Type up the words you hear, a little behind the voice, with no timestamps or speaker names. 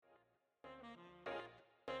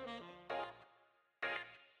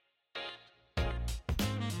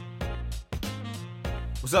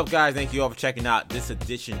What's up, guys? Thank you all for checking out this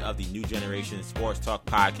edition of the New Generation Sports Talk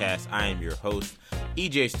Podcast. I am your host,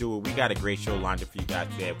 EJ Stewart. We got a great show lined up for you guys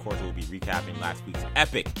today. Of course, we'll be recapping last week's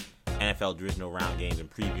epic NFL Divisional Round games and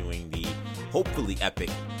previewing the hopefully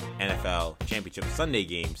epic NFL Championship Sunday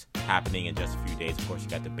games happening in just a few days. Of course, you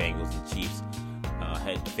got the Bengals and Chiefs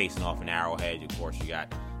facing off in Arrowhead. Of course, you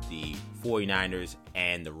got the 49ers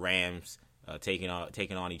and the Rams taking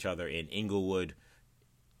on each other in Inglewood.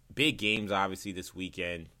 Big games, obviously, this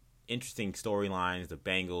weekend. Interesting storylines. The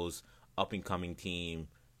Bengals, up-and-coming team.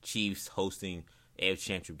 Chiefs hosting AFC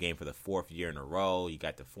Championship game for the fourth year in a row. You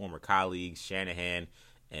got the former colleagues, Shanahan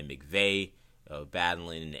and McVay,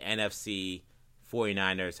 battling in the NFC.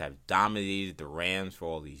 49ers have dominated the Rams for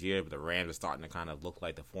all these years, but the Rams are starting to kind of look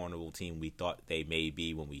like the formidable team we thought they may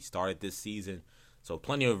be when we started this season. So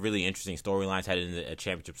plenty of really interesting storylines headed into a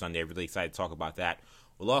Championship Sunday. I'm really excited to talk about that.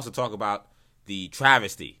 We'll also talk about the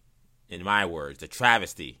travesty, in my words, the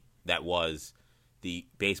travesty that was the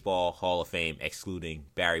Baseball Hall of Fame, excluding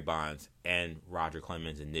Barry Bonds and Roger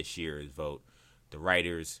Clemens in this year's vote. The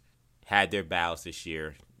writers had their ballots this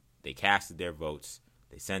year. They casted their votes.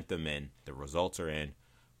 They sent them in. The results are in.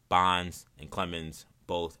 Bonds and Clemens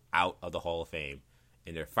both out of the Hall of Fame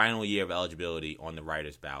in their final year of eligibility on the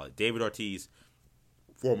writers' ballot. David Ortiz,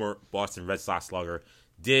 former Boston Red Sox slugger,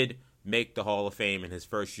 did make the Hall of Fame in his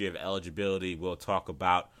first year of eligibility. We'll talk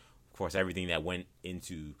about, of course, everything that went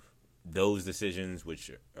into those decisions, which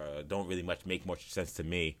don't really make much sense to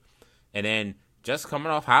me. And then just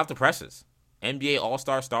coming off hot off the presses, NBA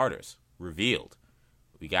All-Star starters revealed.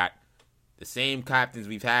 We got the same captains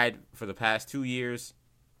we've had for the past 2 years,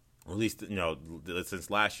 or at least since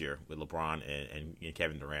last year with LeBron and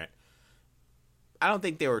Kevin Durant. I don't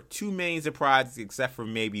think there were too many surprises, except for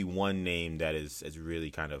maybe one name that has really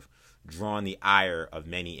kind of drawn the ire of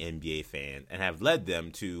many NBA fans and have led them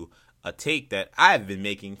to a take that I've been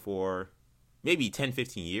making for maybe 10,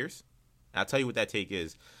 15 years. I'll tell you what that take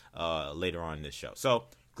is later on in this show. So,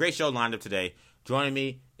 great show lined up today. Joining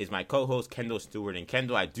me is my co-host, Kendall Stewart. And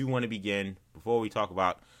Kendall, I do want to begin, before we talk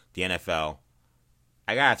about the NFL,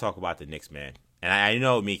 I got to talk about the Knicks, man. And I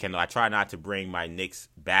know me, Kendall, I try not to bring my Knicks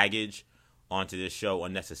baggage onto this show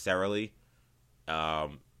unnecessarily.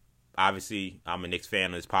 Obviously, I'm a Knicks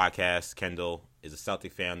fan of this podcast. Kendall is a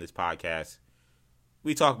Celtic fan of this podcast.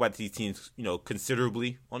 We talk about these teams,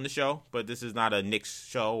 considerably on the show, but this is not a Knicks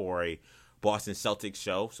show or a Boston Celtics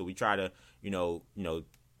show. So we try to,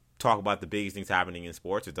 talk about the biggest things happening in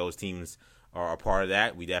sports. If those teams are a part of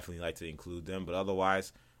that, we definitely like to include them. But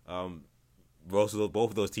otherwise, both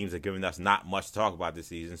of those teams have given us not much to talk about this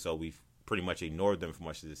season, so we've pretty much ignored them for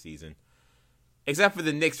much of the season. Except for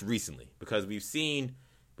the Knicks recently, because we've seen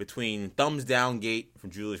between thumbs down gate from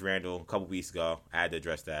Julius Randle a couple weeks ago. I had to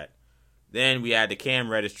address that. Then we had the Cam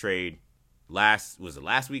Reddish trade last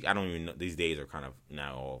week? I don't even know. These days are kind of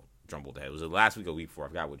now all jumbled ahead. Was it last week or week before? I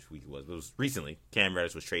forgot which week it was. But it was recently. Cam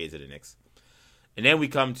Reddish was traded to the Knicks. And then we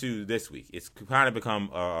come to this week. It's kind of become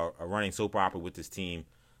a running soap opera with this team.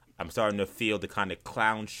 I'm starting to feel the kind of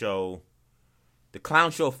clown show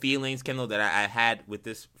feelings, Kendall, that I had with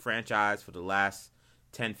this franchise for the last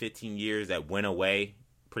 10, 15 years that went away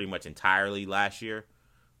pretty much entirely last year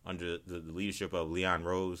under the leadership of Leon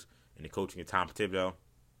Rose and the coaching of Tom Thibodeau.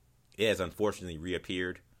 It has unfortunately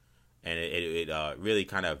reappeared, and it really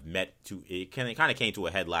kind of came to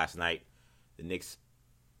a head last night. The Knicks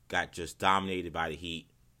got just dominated by the Heat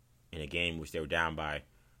in a game which they were down by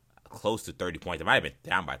close to 30 points. They might have been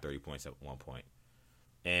down by 30 points at one point.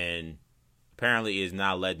 And apparently it has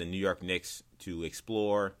now led the New York Knicks to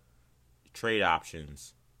explore trade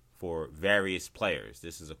options for various players.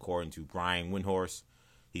 This is according to Brian Windhorst.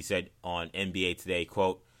 He said on NBA Today,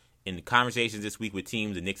 quote, "In the conversations this week with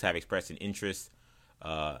teams, the Knicks have expressed an interest,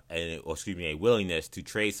 a willingness to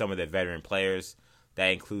trade some of their veteran players. That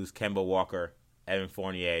includes Kemba Walker, Evan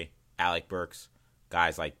Fournier, Alec Burks,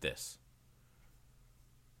 guys like this."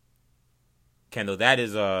 Kendall, that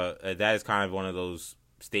is kind of one of those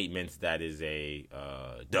statements that is a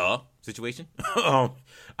duh situation.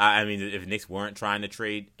 I mean, if Knicks weren't trying to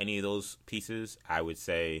trade any of those pieces, I would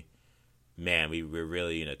say, man, we're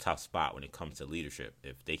really in a tough spot when it comes to leadership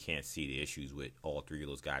if they can't see the issues with all three of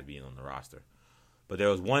those guys being on the roster. But there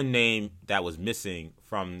was one name that was missing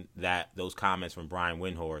from those comments from Brian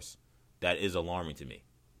Windhorst that is alarming to me.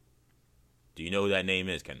 Do you know who that name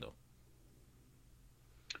is, Kendall?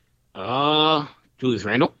 Julius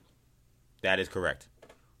Randle? That is correct.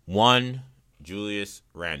 One Julius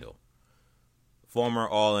Randle. Former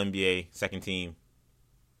All-NBA second team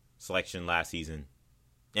selection last season.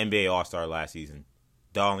 NBA All-Star last season.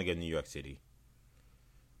 Darling of New York City.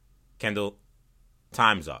 Kendall,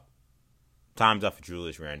 time's up. Time's up for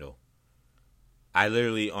Julius Randle. I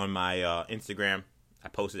literally, on my Instagram, I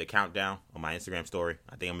posted a countdown on my Instagram story.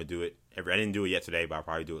 I think I'm going to do it. I didn't do it yet today, but I'll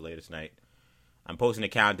probably do it later tonight. I'm posting a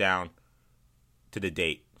countdown to the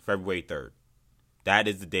date, February 3rd. That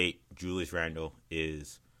is the date Julius Randle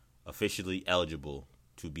is officially eligible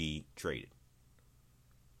to be traded.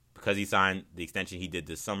 Because he signed the extension he did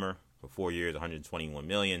this summer for 4 years, $121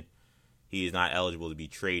 million, he is not eligible to be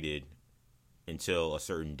traded until a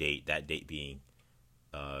certain date, that date being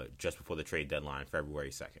just before the trade deadline, February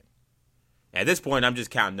 2nd. At this point, I'm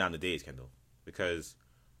just counting down the days, Kendall, because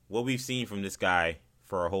what we've seen from this guy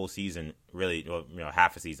for a whole season, really,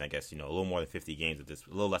 half a season, I guess, a little more than 50 games at this, a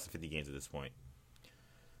little less than 50 games at this point,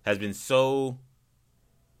 has been so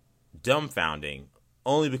dumbfounding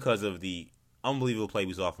only because of the unbelievable play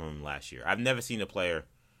we saw from him last year. I've never seen a player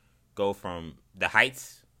go from the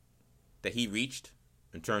heights that he reached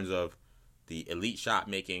in terms of the elite shot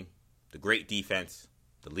making, the great defense,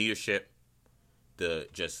 the leadership, the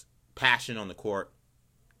just passion on the court,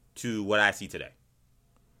 to what I see today.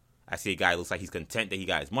 I see a guy who looks like he's content that he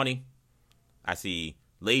got his money. I see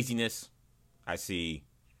laziness. I see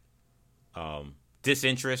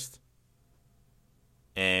disinterest.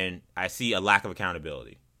 And I see a lack of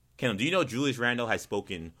accountability. Kendall, do you know Julius Randle has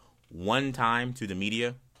spoken one time to the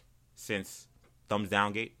media since Thumbs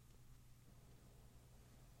Down Gate?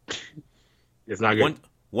 It's not good.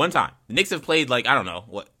 One time. The Knicks have played, like, I don't know,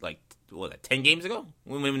 what was that, 10 games ago?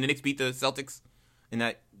 When the Knicks beat the Celtics in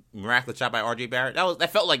that miraculous shot by RJ Barrett?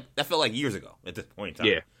 That felt like years ago at this point in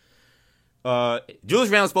time. Yeah. Julius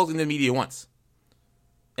Randle spoke to the media once.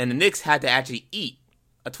 And the Knicks had to actually eat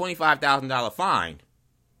a $25,000 fine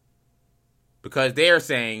because they're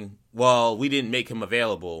saying, well, we didn't make him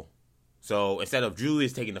available. So instead of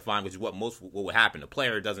Julius taking the fine, which is what would happen, a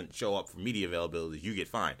player doesn't show up for media availability, you get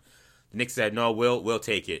fined. The Knicks said, no, we'll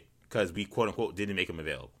take it because we, quote unquote, didn't make him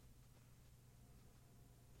available.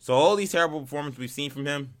 So all these terrible performances we've seen from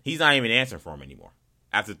him, he's not even answering for him anymore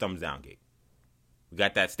after the Thumbs Down Gate. We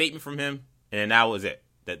got that statement from him, and then that was it.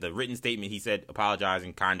 The written statement, he said,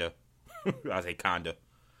 apologizing, kinda,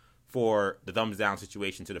 for the Thumbs Down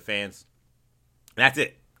situation to the fans. And that's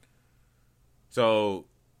it. So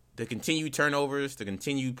the continued turnovers, the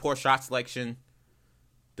continued poor shot selection,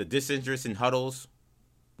 the disinterest in huddles,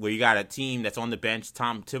 where you got a team that's on the bench,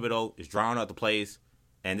 Tom Thibodeau is drawing out the plays,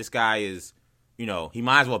 and this guy is, he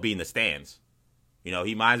might as well be in the stands.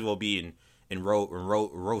 He might as well be in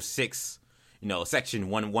row 6, section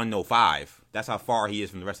 105. That's how far he is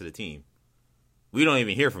from the rest of the team. We don't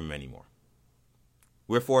even hear from him anymore.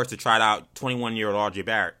 We're forced to trot out 21-year-old RJ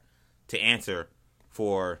Barrett to answer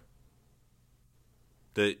for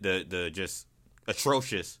the just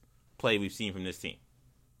atrocious play we've seen from this team.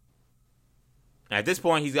 At this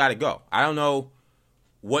point, he's got to go. I don't know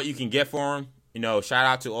what you can get for him. Shout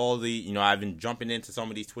out to all the, I've been jumping into some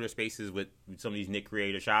of these Twitter spaces with some of these Knicks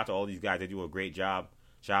creators. Shout out to all these guys. They do a great job.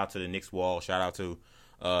 Shout out to the Knicks Wall. Shout out to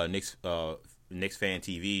Knicks Fan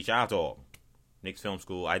TV. Shout out to all. Knicks Film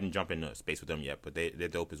School. I didn't jump into space with them yet, but they're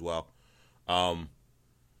dope as well. And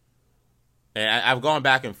I've gone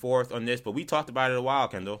back and forth on this, but we talked about it a while,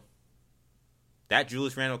 Kendall. That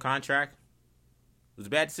Julius Randle contract was a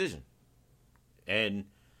bad decision. And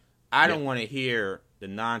I don't want to hear the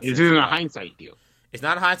nonsense. This isn't a hindsight deal. It's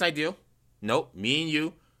not a hindsight deal. Nope. Me and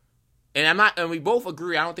you. And we both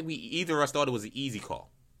agree. I don't think either of us thought it was an easy call.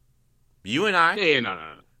 You and I. Yeah, no.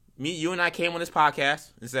 You and I came on this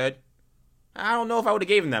podcast and said, I don't know if I would have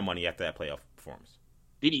gave him that money after that playoff performance.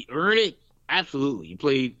 Did he earn it? Absolutely. He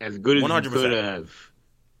played as good as 100%. He could have.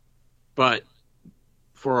 But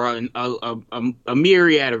for a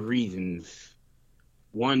myriad of reasons,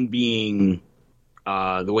 one being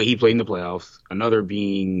the way he played in the playoffs, another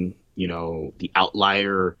being, the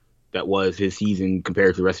outlier that was his season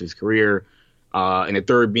compared to the rest of his career, and the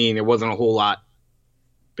third being there wasn't a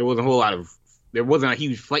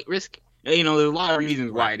huge flight risk. There's a lot of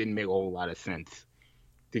reasons why it didn't make a whole lot of sense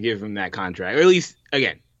to give him that contract. Or at least,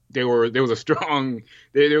 again, there was a strong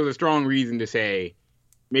reason to say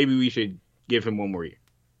maybe we should give him one more year.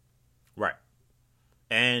 Right.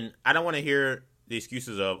 And I don't want to hear the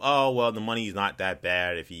excuses of, oh, well, the money's not that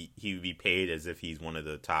bad if he would be paid as if he's one of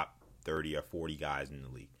the top 30 or 40 guys in the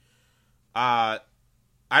league.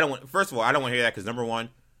 First of all, I don't want to hear that because, number one,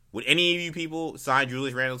 would any of you people sign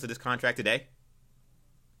Julius Randle to this contract today?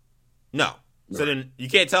 No. No. So then you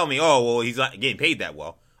can't tell me, oh, well, he's not getting paid that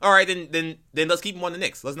well. All right, then let's keep him on the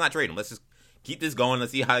Knicks. Let's not trade him. Let's just keep this going.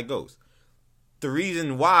 Let's see how it goes. The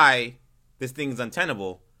reason why this thing's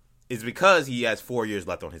untenable is because he has 4 years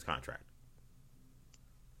left on his contract.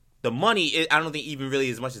 The money, I don't think even really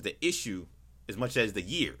as much as the issue, as much as the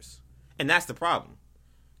years. And that's the problem.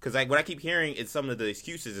 Because like what I keep hearing is some of the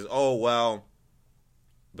excuses is, oh, well,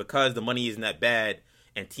 because the money isn't that bad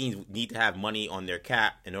and teams need to have money on their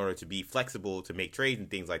cap in order to be flexible to make trades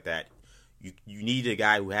and things like that, you need a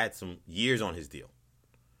guy who had some years on his deal.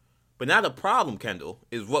 But now the problem, Kendall,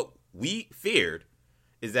 is what we feared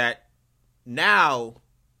is that now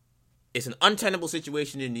it's an untenable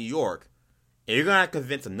situation in New York, and you're going to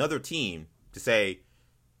convince another team to say,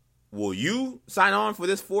 will you sign on for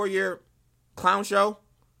this 4-year clown show?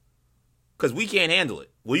 Because we can't handle it.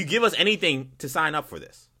 Will you give us anything to sign up for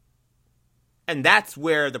this? And that's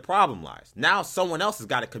where the problem lies. Now someone else has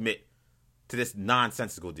got to commit to this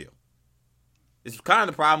nonsensical deal. It's kind of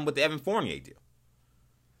the problem with the Evan Fournier deal.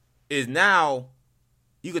 Is now,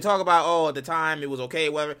 you could talk about, oh, at the time it was okay,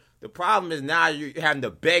 whatever. The problem is now you're having to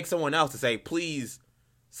beg someone else to say, please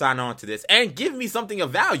sign on to this and give me something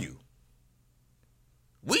of value.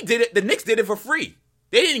 We did it. The Knicks did it for free.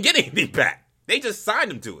 They didn't get anything back. They just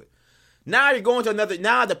signed them to it. Now you're going to another,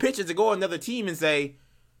 now the pitch is to go to another team and say,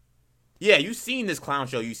 yeah, you've seen this clown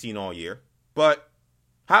show you've seen all year, but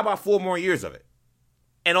how about 4 more years of it?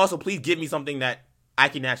 And also, please give me something that I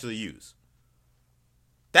can actually use.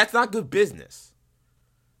 That's not good business.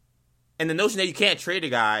 And the notion that you can't trade a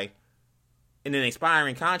guy in an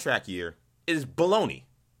expiring contract year is baloney.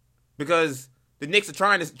 Because the Knicks are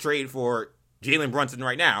trying to trade for Jalen Brunson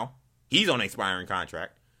right now. He's on an expiring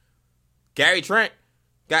contract. Gary Trent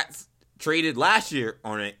got traded last year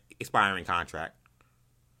on an expiring contract.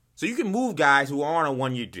 So you can move guys who are on a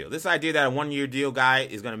 1-year deal. This idea that a 1-year deal guy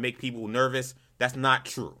is going to make people nervous, that's not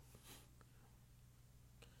true.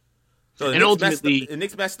 So the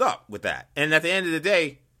Knicks messed up with that. And at the end of the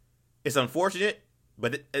day, it's unfortunate,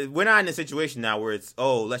 but we're not in a situation now where it's,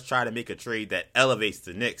 oh, let's try to make a trade that elevates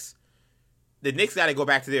the Knicks. The Knicks got to go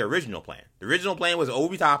back to their original plan. The original plan was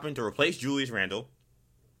Obi Toppin to replace Julius Randle,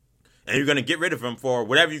 and you're going to get rid of him for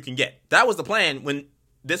whatever you can get. That was the plan when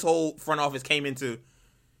this whole front office came to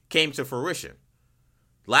fruition.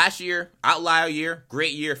 Last year, outlier year,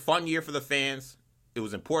 great year, fun year for the fans. It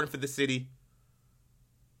was important for the city.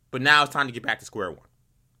 But now it's time to get back to square one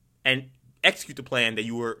and execute the plan that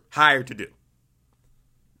you were hired to do.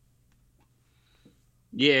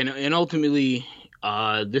 Yeah, and ultimately,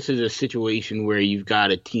 this is a situation where you've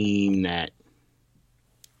got a team that,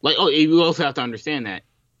 like, oh, you also have to understand that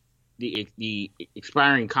the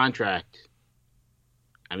expiring contract.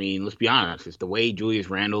 I mean, let's be honest. It's the way Julius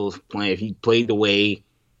Randle's playing. If he played the way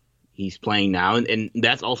he's playing now, and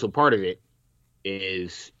that's also part of it,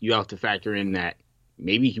 is you have to factor in that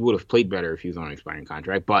maybe he would have played better if he was on an expiring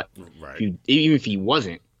contract. But right. Even if he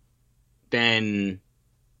wasn't, then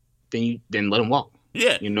let him walk.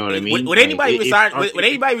 Yeah, you know what I mean. Would anybody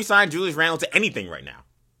resign Julius Randle to anything right now?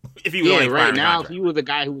 If he was on an right now, contract.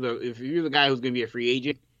 if you're the guy who's going to be a free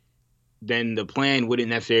agent, then the plan wouldn't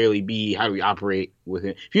necessarily be how do we operate with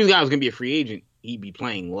him. If he was the guy who's going to be a free agent, he'd be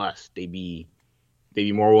playing less. They'd be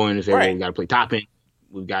more willing to say, right. well, we got to play Toppin.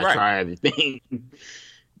 We've got to try everything.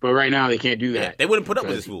 But right now, they can't do that. Yeah, they wouldn't put up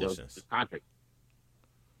with this foolishness.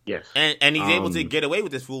 Yes. And he's able to get away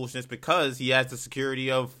with this foolishness because he has the security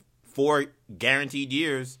of 4 guaranteed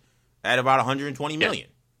years at about $120 million.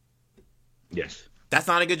 Yes. That's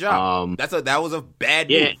not a good job. That was a bad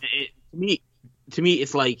move. Yeah, to me,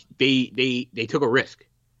 it's like they took a risk.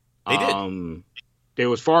 They did. There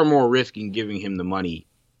was far more risk in giving him the money.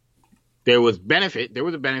 There was a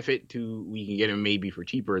benefit to we can get him maybe for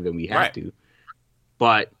cheaper than we have to.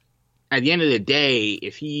 But at the end of the day,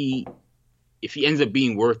 if he ends up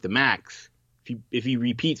being worth the max, if he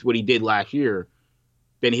repeats what he did last year,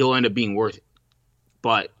 then he'll end up being worth it.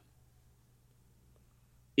 But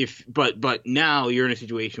now you're in a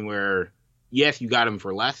situation where, yes, you got him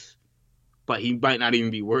for less, but he might not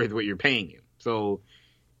even be worth what you're paying him. So,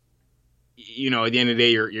 at the end of the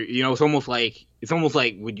day, you're it's almost like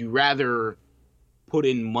would you rather put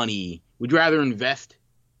in money? Would you rather invest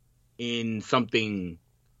in something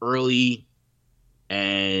early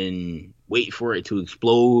and wait for it to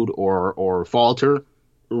explode or falter,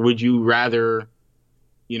 or would you rather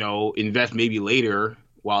invest maybe later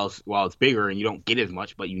while it's bigger and you don't get as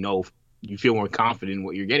much, but you feel more confident in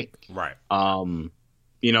what you're getting? Right. And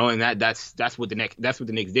that's what the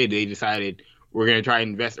Knicks did. They decided we're going to try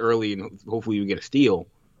and invest early and hopefully we get a steal.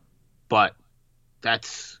 But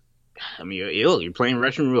you're playing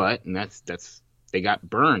Russian roulette, and that's they got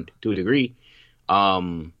burned to a degree.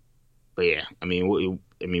 But yeah,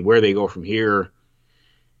 where they go from here,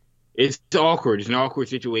 it's awkward. It's an awkward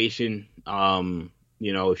situation.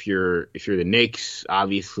 If you're the Knicks,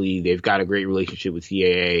 obviously they've got a great relationship with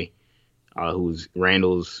CAA, who's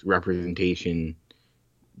Randle's representation.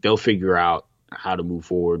 They'll figure out how to move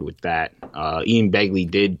forward with that. Ian Begley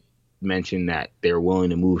did mention that they're willing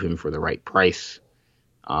to move him for the right price.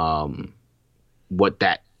 What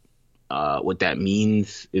that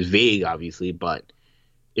means is vague, obviously, but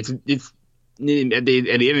it's at the end of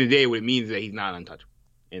the day, what it means is that he's not untouchable,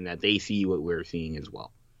 and that they see what we're seeing as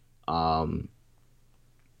well. Not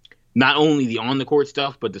only the on the court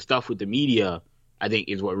stuff, but the stuff with the media, I think,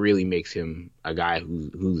 is what really makes him a guy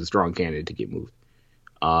who's a strong candidate to get moved.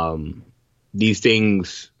 These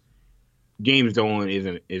things, James Dolan he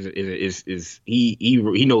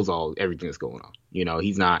knows everything that's going on. You know,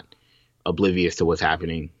 he's not oblivious to what's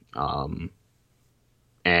happening.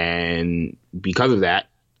 And because of that,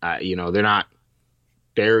 you know, there's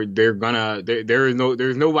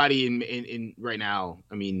nobody in right now.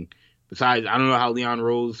 I mean, besides, I don't know how Leon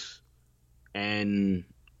Rose and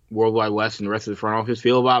Worldwide West and the rest of the front office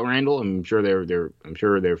feel about Randall. I'm sure they're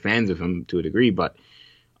fans of him to a degree, but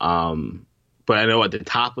I know at the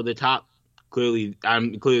top of the top, clearly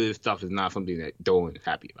this stuff is not something that Dolan is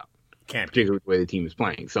happy about. Particularly the way the team is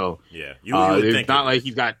playing. So yeah, it's not like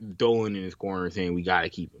he's got Dolan in his corner saying we got to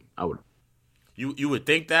keep him. I would. You would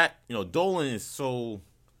think that, you know, Dolan is so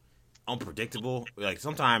unpredictable. Like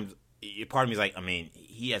sometimes, part of me is like, I mean,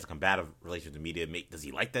 he has a combative relationship with the media. Does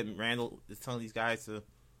he like that Randall is telling these guys to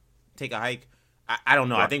take a hike? I don't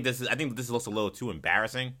know. Right. I think this looks a little too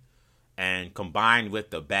embarrassing, and combined with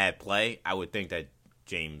the bad play, I would think that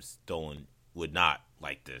James Dolan would not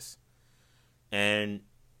like this. And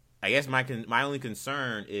I guess my only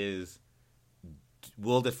concern is,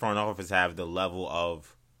 will the front office have the level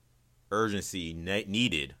of urgency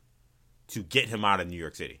needed to get him out of New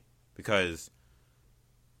York City? Because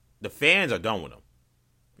the fans are done with him,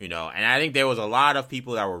 you know. And I think there was a lot of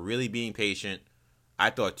people that were really being patient. I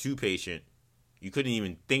thought too patient. You couldn't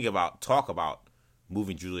even talk about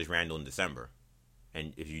moving Julius Randle in December.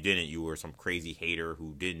 And if you didn't, you were some crazy hater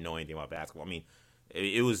who didn't know anything about basketball. I mean,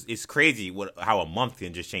 it's crazy how a month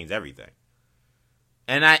can just change everything.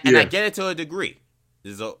 And I get it to a degree.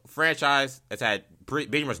 This is a franchise that's had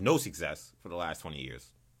pretty much no success for the last 20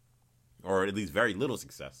 years, or at least very little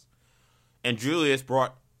success. And Julius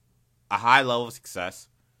brought a high level of success,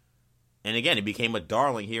 and again, it became a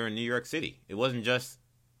darling here in New York City. It wasn't just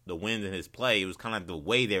the wins in his play; it was kind of the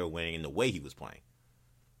way they were winning and the way he was playing.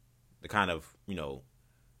 The kind of, you know,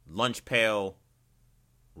 lunch pail,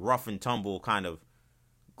 rough and tumble kind of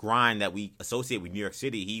grind that we associate with New York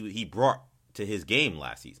City, he brought to his game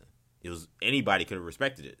last season. It was, anybody could have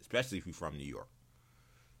respected it, especially if you're from New York.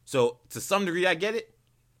 So to some degree, I get it,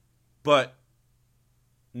 but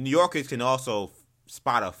New Yorkers can also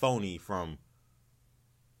spot a phony from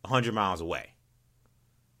 100 miles away,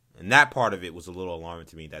 and that part of it was a little alarming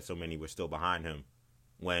to me, that so many were still behind him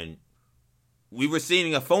when we were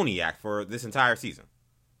seeing a phony act for this entire season.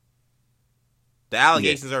 The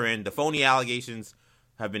allegations are in. The phony allegations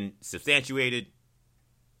have been substantiated.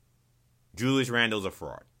 Julius Randle's a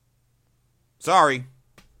fraud. Sorry.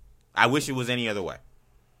 I wish it was any other way.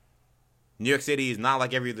 New York City is not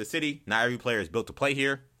like every other city. Not every player is built to play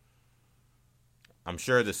here. I'm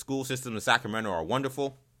sure the school systems in Sacramento are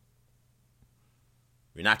wonderful.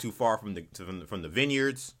 You're not too far from the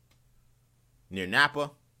vineyards near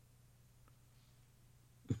Napa.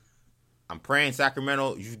 I'm praying,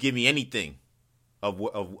 Sacramento, you give me anything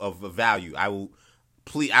of value. I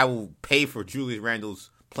will pay for Julius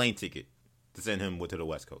Randle's plane ticket to send him to the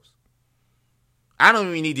West Coast. I don't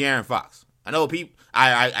even need De'Aaron Fox. I know people.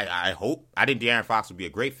 I think De'Aaron Fox would be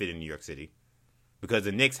a great fit in New York City, because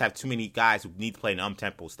the Knicks have too many guys who need to play an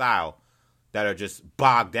up-tempo style that are just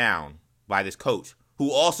bogged down by this coach,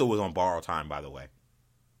 who also was on borrowed time, by the way.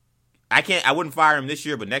 I wouldn't fire him this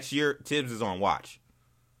year, but next year Tibbs is on watch.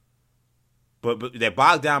 But they're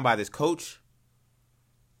bogged down by this coach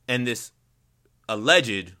and this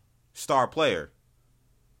alleged star player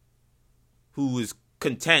who is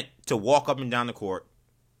content to walk up and down the court,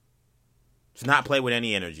 to not play with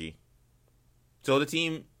any energy. So the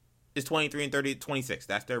team is 23-26.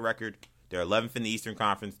 That's their record. They're 11th in the Eastern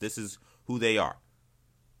Conference. This is who they are.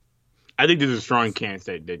 I think there's a strong chance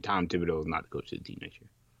that Tom Thibodeau is not the coach of the team next year.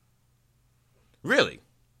 Really?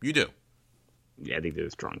 You do? Yeah, I think there's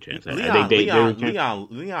a strong chance.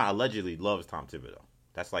 Leon allegedly loves Tom Thibodeau.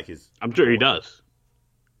 That's like his... I'm sure he does.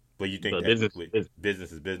 But you think business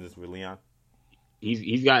is business with Leon?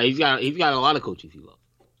 He's got a lot of coaches he loves.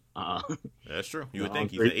 That's true. You would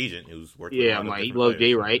think he's an agent who's working. Yeah, I'm like, he loves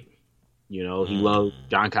Jay Wright. You know, he loves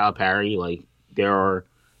John Calipari. Like, there are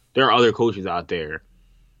other coaches out there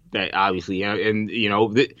that obviously, and you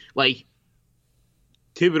know, like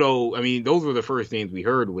Thibodeau. I mean, those were the first names we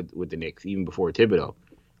heard with the Knicks, even before Thibodeau.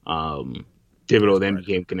 Thibodeau then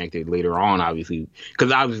became connected later on, obviously,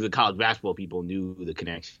 because obviously the college basketball people knew the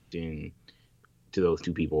connection to those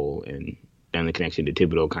two people, and the connection to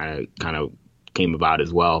Thibodeau kind of came about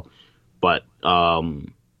as well. But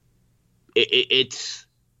it's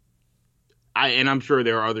I'm sure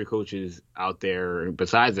there are other coaches out there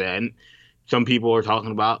besides that, and some people are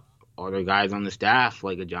talking about other guys on the staff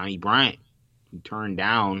like a Johnny Bryant who turned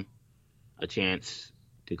down a chance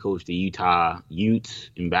to coach the Utah Utes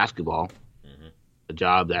in basketball, a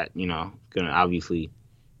job that gonna obviously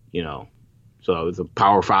so it's a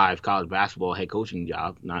Power 5 college basketball head coaching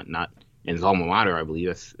job, not in his alma mater, I believe.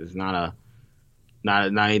 It's not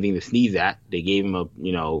anything to sneeze at. They gave him a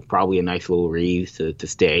probably a nice little raise to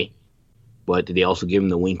stay, but they also give him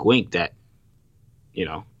the wink that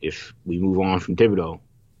if we move on from Thibodeau,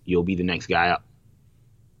 you'll be the next guy up.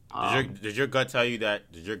 Did your gut tell you that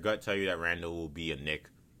Randall will be a Knick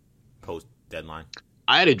post deadline?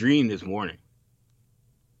 I had a dream this morning.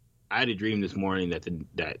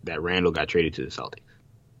 that Randall got traded to the Celtics.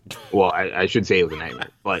 Well, I should say it was a nightmare,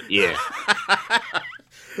 but yeah.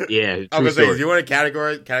 Yeah, I was gonna say, do you want to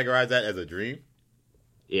categorize that as a dream?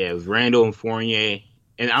 Yeah, it was Randall and Fournier,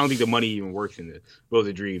 and I don't think the money even works in this. But it was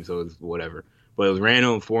a dream, so it was whatever. But it was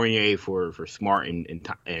Randall and Fournier for Smart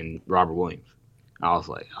and Robert Williams. I was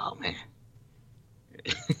like, oh man,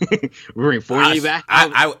 we bring Fournier back.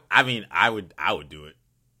 I mean, I would do it.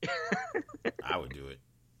 I would do it.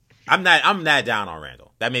 I'm not down on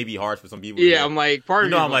Randall. That may be harsh for some people. Yeah, I'm like, part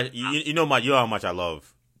of how much how much I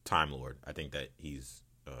love Time Lord. I think that he's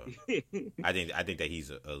I think that he's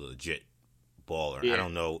a legit baller. Yeah. I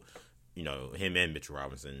don't know, him and Mitchell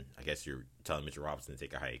Robinson. I guess you're telling Mitchell Robinson to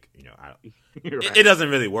take a hike. Right. It doesn't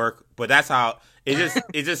really work, but that's how it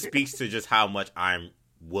just speaks to just how much I'm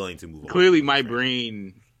willing to move. Clearly, my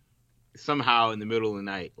brain somehow in the middle of the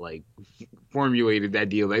night formulated that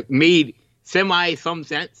deal that made some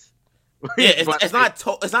sense. Yeah, it's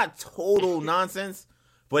not total nonsense,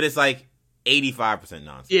 but it's like 85%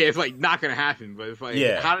 nonsense. Yeah, it's like not gonna happen, but it's like,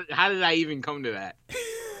 how did I even come to that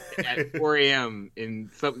at 4 a.m.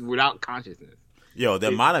 in something without consciousness? Yo, the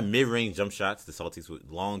amount of mid-range jump shots the Celtics would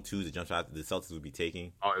the jump shots the Celtics would be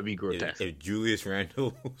taking. Oh, it'd be grotesque. If Julius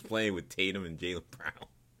Randle was playing with Tatum and Jaylen Brown.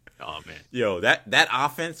 Oh man, yo, that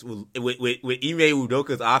offense with Ime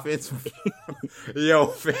Udoka's offense,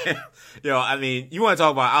 I mean, you want to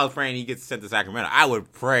talk about Alex praying he gets sent to Sacramento? I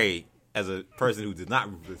would pray as a person who does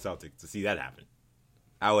not root for the Celtics to see that happen.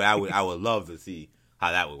 I would love to see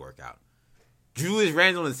how that would work out. Julius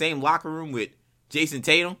Randle in the same locker room with Jason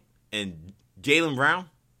Tatum and Jaylen Brown.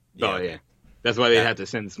 Yeah. Oh yeah, that's why they had to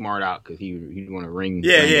send Smart out because he want to ring.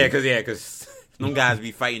 Yeah, because them guys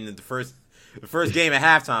be fighting at the first game at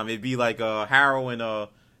halftime. It'd be like Harrell and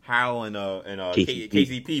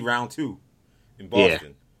KCP round 2 in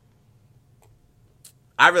Boston. Yeah.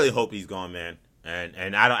 I really hope he's gone, man.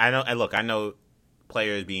 And I know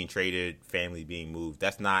players being traded, family being moved.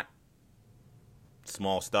 That's not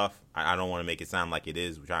small stuff. I don't want to make it sound like it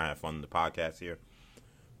is. We're trying to have fun in the podcast here,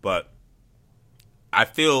 but I'd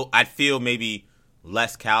feel maybe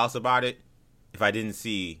less callous about it if I didn't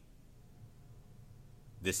see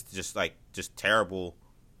this just terrible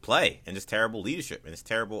play and just terrible leadership and this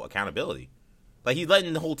terrible accountability. Like, he's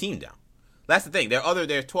letting the whole team down. That's the thing. There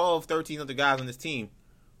are 12, 13 other guys on this team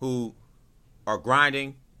who are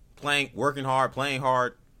grinding, working hard, playing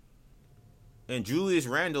hard. And Julius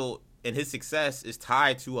Randle and his success is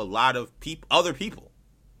tied to a lot of other people,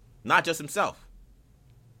 not just himself.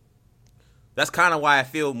 That's kind of why I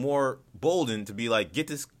feel more boldened to be like, get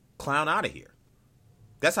this clown out of here.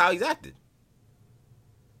 That's how he's acted.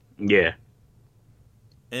 Yeah.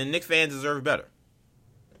 And Knicks fans deserve better.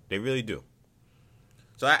 They really do.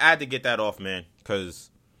 So I had to get that off, man,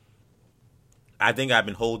 because I think I've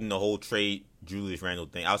been holding the whole trade Julius Randle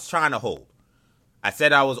thing. I was trying to hold. I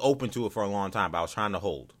said I was open to it for a long time, but I was trying to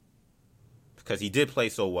hold. Because he did play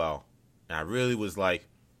so well. And I really was like,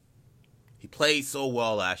 he played so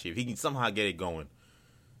well last year. If he can somehow get it going,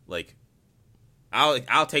 like,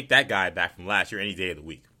 I'll take that guy back from last year any day of the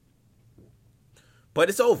week. But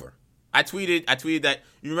it's over. I tweeted that,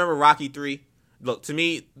 you remember Rocky 3? Look, to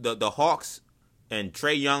me, the Hawks and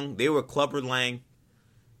Trae Young, they were Clubber Lang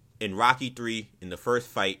in Rocky 3 in the first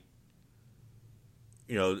fight.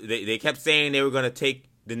 They kept saying they were going to take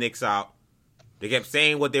the Knicks out. They kept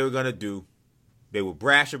saying what they were going to do. They were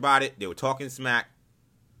brash about it. They were talking smack.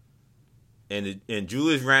 And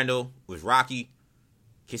Julius Randle was Rocky,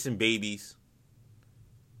 kissing babies,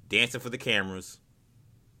 dancing for the cameras,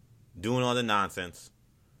 doing all the nonsense.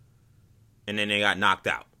 And then they got knocked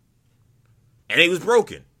out. And he was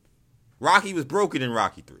broken. Rocky was broken in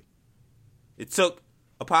Rocky 3. It took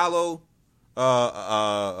Apollo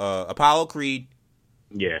Apollo Creed.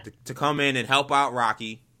 Yeah. To come in and help out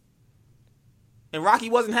Rocky. And Rocky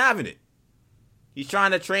wasn't having it. He's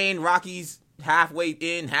trying to train Rocky's halfway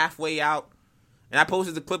in, halfway out. And I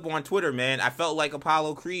posted the clip on Twitter, man. I felt like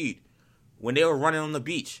Apollo Creed when they were running on the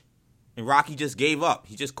beach. And Rocky just gave up.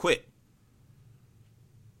 He just quit.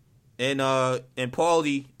 And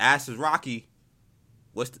Paulie asks Rocky,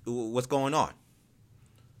 what's going on?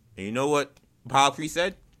 And you know what Apollo Creed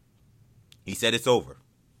said? He said it's over.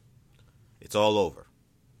 It's all over.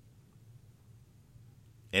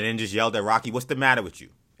 And then just yelled at Rocky, what's the matter with you?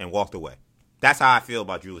 And walked away. That's how I feel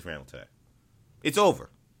about Julius Randle today. It's over.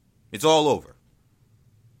 It's all over.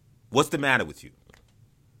 What's the matter with you?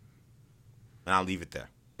 And I'll leave it there.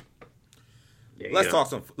 Yeah, let's talk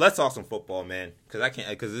some football, man.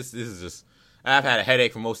 Because this is just, I've had a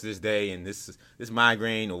headache for most of this day, and this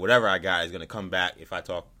migraine or whatever I got is gonna come back if I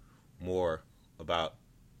talk more about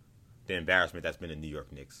the embarrassment that's been the New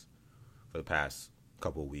York Knicks for the past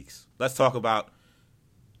couple of weeks. Let's talk about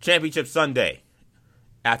Championship Sunday.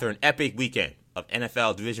 After an epic weekend of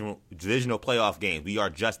NFL divisional playoff games, we are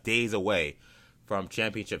just days away from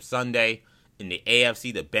Championship Sunday. In the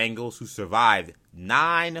AFC, the Bengals, who survived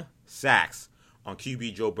 9 sacks on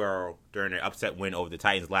QB Joe Burrow during their upset win over the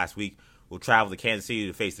Titans last week, will travel to Kansas City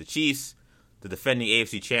to face the Chiefs. The defending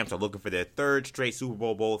AFC champs are looking for their third straight Super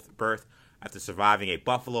Bowl berth after surviving a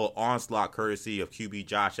Buffalo onslaught courtesy of QB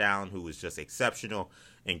Josh Allen, who was just exceptional,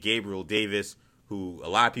 and Gabriel Davis, who a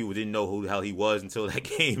lot of people didn't know who the hell he was until that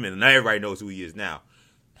game, and everybody knows who he is now.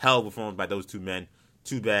 Hell performed by those two men.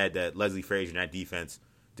 Too bad that Leslie Frazier and that defense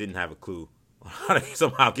didn't have a clue on how to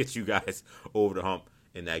somehow get you guys over the hump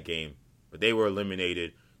in that game. But they were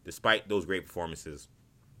eliminated despite those great performances.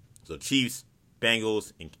 So Chiefs,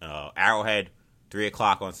 Bengals, and Arrowhead, 3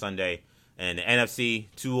 o'clock on Sunday. And the NFC,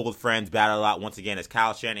 two old friends battle out once again as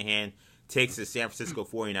Kyle Shanahan takes the San Francisco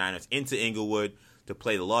 49ers into Inglewood to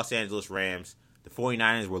play the Los Angeles Rams. The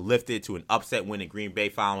 49ers were lifted to an upset win in Green Bay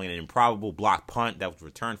following an improbable blocked punt that was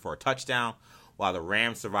returned for a touchdown, while the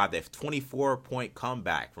Rams survived a 24-point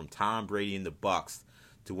comeback from Tom Brady and the Bucs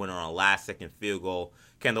to win on a last-second field goal.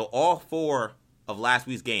 Kendall, all 4 of last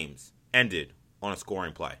week's games ended on a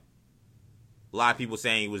scoring play. A lot of people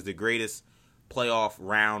saying it was the greatest playoff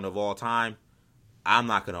round of all time. I'm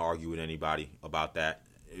not going to argue with anybody about that.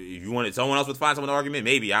 If you wanted someone else would find someone an argument,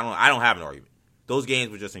 maybe. I don't have an argument. Those games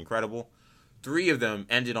were just incredible. 3 of them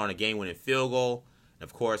ended on a game-winning field goal. And,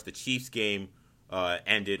 of course, the Chiefs game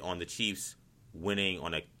ended on the Chiefs winning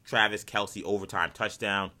on a Travis Kelce overtime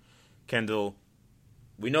touchdown. Kendall,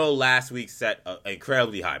 we know last week set an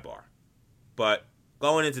incredibly high bar. But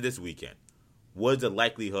going into this weekend, what's the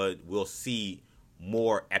likelihood we'll see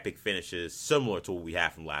more epic finishes similar to what we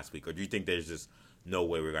had from last week? Or do you think there's just no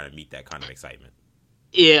way we're going to meet that kind of excitement?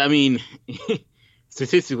 Yeah, I mean,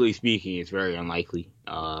 statistically speaking, it's very unlikely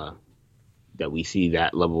that we see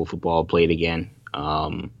that level of football played again.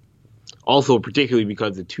 Also, particularly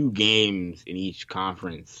because the 2 games in each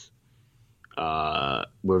conference were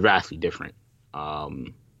vastly different.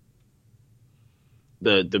 The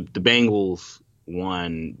Bengals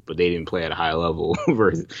won, but they didn't play at a high level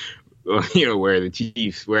versus, where the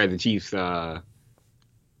Chiefs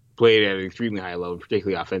played at an extremely high level,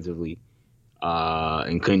 particularly offensively,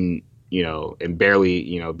 and couldn't, and barely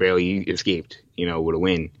escaped, with a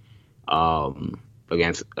win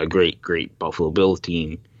against a great Buffalo Bills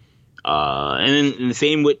team. And then the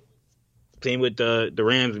same with the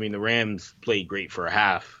Rams. I mean, the Rams played great for a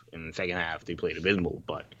half. In the second half, they played abysmal,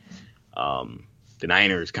 but the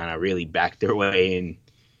Niners kind of really backed their way in,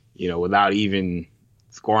 without even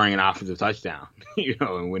scoring an offensive touchdown,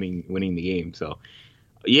 and winning the game. So,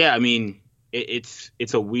 yeah, I mean, it's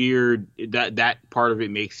a weird that part of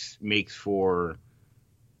it makes for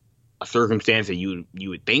a circumstance that you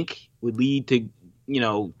would think would lead to,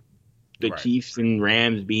 the right. Chiefs and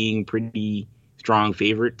Rams being pretty strong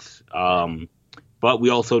favorites. But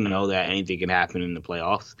we also know that anything can happen in the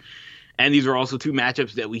playoffs. And these are also 2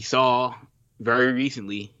 matchups that we saw very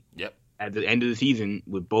recently. Yep. At the end of the season,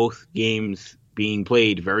 with both games being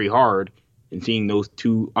played very hard and seeing those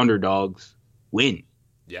 2 underdogs win.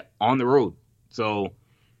 Yep. On the road. So,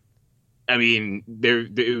 I mean,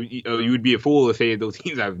 you would be a fool to say those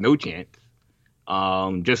teams have no chance.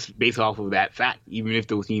 Just based off of that fact, even if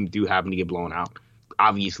those teams do happen to get blown out,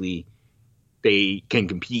 obviously they can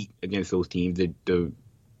compete against those teams. The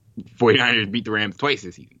 49ers beat the Rams twice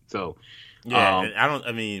this season. So, yeah,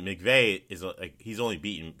 McVay is he's only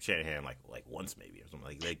beaten Shanahan like once maybe or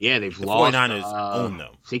something like. Yeah, they've lost. 49ers own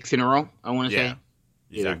them 6 in a row. I want to say. Exactly.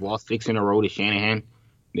 Yeah, they've lost 6 in a row to Shanahan.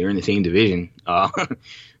 They're in the same division,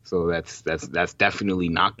 so that's definitely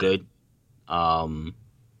not good. As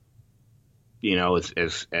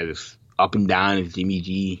up and down as Jimmy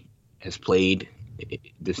G has played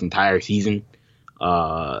this entire season,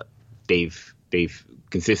 they've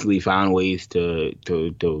consistently found ways to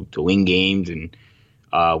win games, and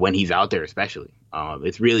when he's out there, especially,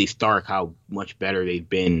 it's really stark how much better they've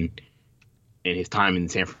been in his time in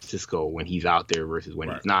San Francisco when he's out there versus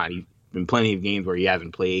when he's not. He's been plenty of games where he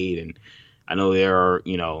hasn't played, and I know there are,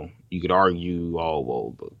 you could argue,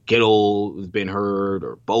 Kittle has been hurt,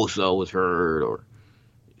 or Bosa was hurt, or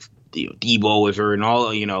Debo was hurt, and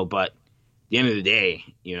all, but at the end of the day,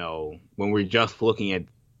 when we're just looking at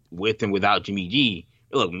with and without Jimmy G,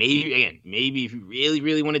 look, maybe if you really,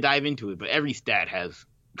 really want to dive into it, but every stat has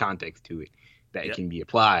context to it that can be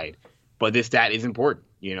applied. But this stat is important,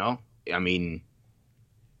 I mean,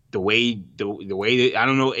 the way that, I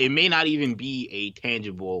don't know, it may not even be a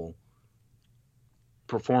tangible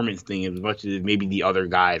performance thing as much as maybe the other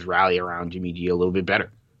guys rally around Jimmy G a little bit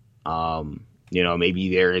better. Maybe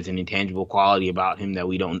there is an intangible quality about him that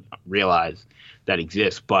we don't realize that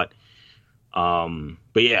exists. But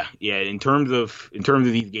yeah. In terms of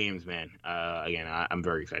these games, man, again, I'm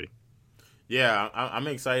very excited. Yeah, I'm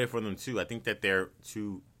excited for them too. I think that they're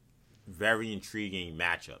two very intriguing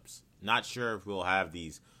matchups. Not sure if we'll have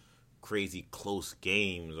these crazy close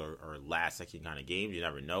games or last second kind of games. You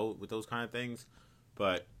never know with those kind of things.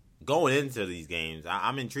 But going into these games,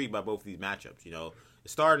 I'm intrigued by both of these matchups.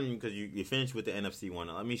 Starting because you finished with the NFC one.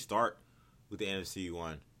 Let me start with the NFC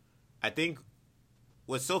one. I think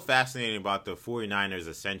what's so fascinating about the 49ers'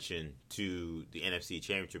 ascension to the NFC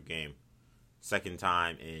Championship game, second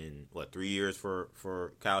time in, 3 years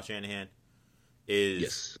for Kyle Shanahan,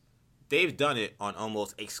 is they've done it on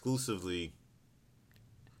almost exclusively,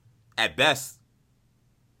 at best,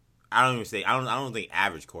 I don't think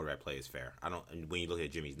average quarterback play is fair. When you look at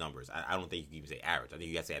Jimmy's numbers, I don't think you can even say average. I think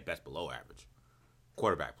you got to say at best below average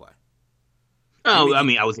quarterback play. Oh,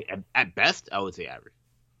 I would say at best, I would say average.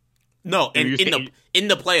 No, in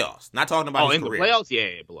the playoffs. Not talking about his career. The playoffs,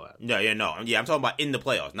 yeah, below average. No. Yeah, I'm talking about in the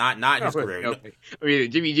playoffs, not his career. Okay. I mean,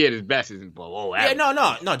 Jimmy G at his best isn't below average.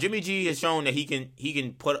 Yeah, no. Jimmy G has shown that he can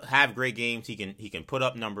have great games. He can put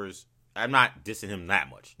up numbers. I'm not dissing him that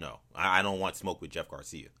much. No, I don't want smoke with Jeff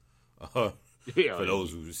Garcia. For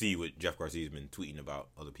those who see what Jeff Garcia's been tweeting about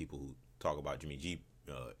other people who talk about Jimmy G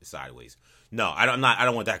sideways. No, I don't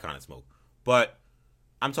want that kind of smoke. But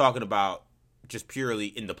I'm talking about just purely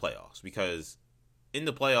in the playoffs, because in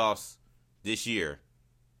the playoffs this year,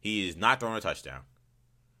 he is not throwing a touchdown,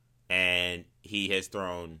 and he has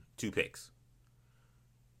thrown 2 picks.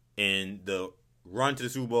 In the run to the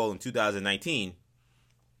Super Bowl in 2019,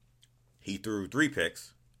 he threw 3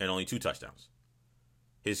 picks and only 2 touchdowns.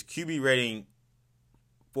 His QB rating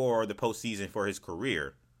for the postseason for his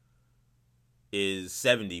career is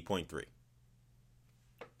 70.3.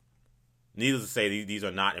 Needless to say, these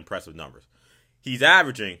are not impressive numbers. He's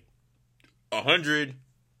averaging about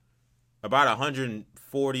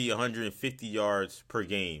 140, 150 yards per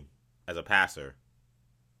game as a passer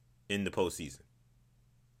in the postseason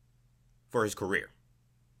for his career.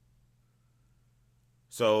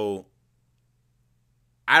 So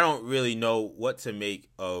I don't really know what to make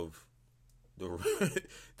of the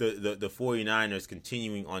 49ers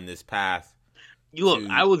continuing on this path.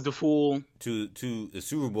 I was the fool to the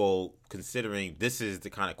Super Bowl, considering this is the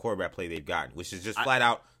kind of quarterback play they've gotten, which is just flat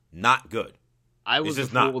out not good. I was the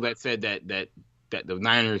fool that said that the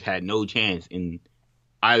Niners had no chance in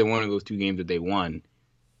either one of those 2 games that they won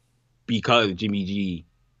because Jimmy G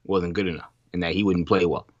wasn't good enough and that he wouldn't play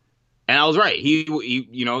well. And I was right. He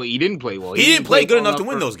didn't play well. He didn't play good enough to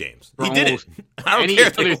win those games. He didn't. I don't care.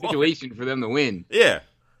 Any other situation for them to win. Yeah.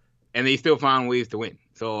 And they still found ways to win.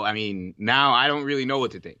 So, I mean, now I don't really know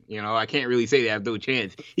what to think. I can't really say they have no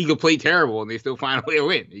chance. He could play terrible and they still find a way to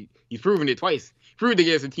win. He's proven it twice. Proved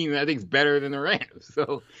against a team that I think is better than the Rams.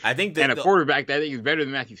 So I think and a quarterback that I think is better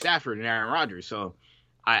than Matthew Stafford and Aaron Rodgers. So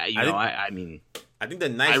I think the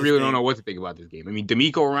nicest I really don't know what to think about this game. I mean,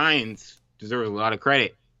 DeMeco Ryans deserves a lot of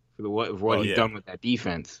credit for what he's done with that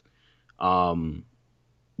defense. Look,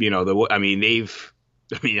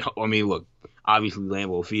 obviously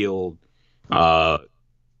Lambeau Field,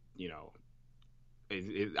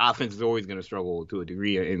 offense is always going to struggle to a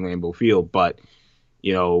degree in Lambeau Field, but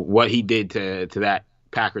what he did to that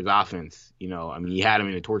Packers offense, he had him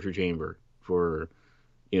in a torture chamber for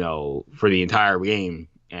the entire game,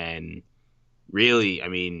 and really,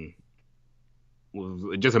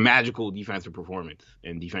 was just a magical defensive performance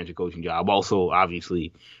and defensive coaching job. Also,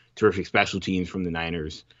 obviously, terrific special teams from the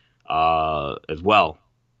Niners as well.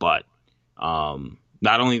 But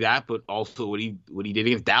not only that, but also what he did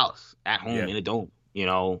against Dallas at home in a dome.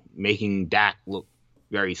 making Dak look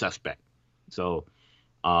very suspect. So,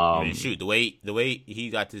 I mean, shoot, the way he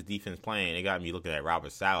got this defense playing, it got me looking at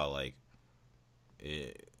Robert Saleh like,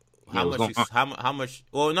 how much?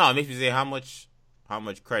 Well, no, it makes me say how much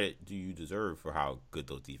credit do you deserve for how good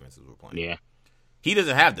those defenses were playing? Yeah, he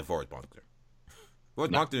doesn't have DeForest Buckner.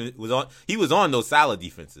 Buckner was on those Saleh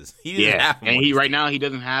defenses. He didn't have him, and right now he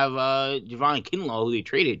doesn't have Javon Kinlaw, who they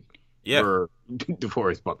traded for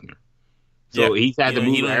DeForest Buckner. So he's had to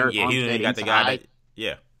move Eric Armstead got the guy.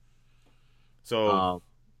 So,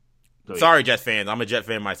 sorry, Jets fans. I'm a Jet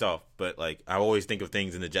fan myself, but like I always think of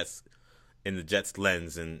things in the Jets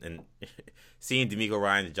lens, and seeing DeMeco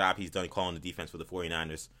Ryan, the job he's done calling the defense for the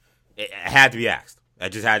 49ers, it had to be asked. I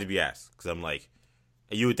just had to be asked because I'm like,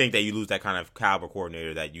 you would think that you lose that kind of caliber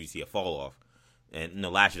coordinator that you see a fall off, and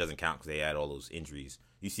last year doesn't count because they had all those injuries.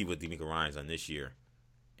 You see what DeMeco Ryan's done this year,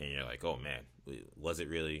 and you're like, oh man, was it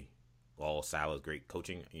really all Saleh's great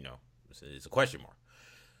coaching? It's a question mark.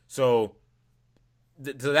 So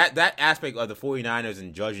that aspect of the 49ers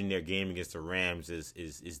and judging their game against the Rams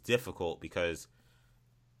is difficult because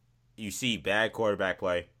you see bad quarterback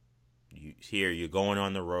play. You hear you're going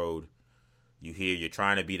on the road. You hear you're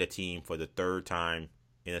trying to beat a team for the third time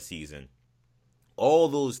in a season. All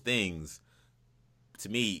those things, to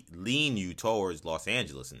me, lean you towards Los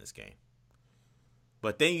Angeles in this game.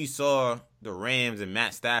 But then you saw the Rams and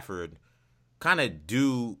Matt Stafford kind of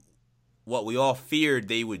do what we all feared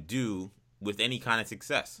they would do with any kind of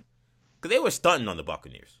success. Because they were stunting on the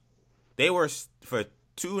Buccaneers. They were, for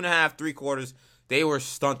 2.5, 3 quarters, they were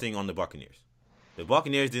stunting on the Buccaneers. The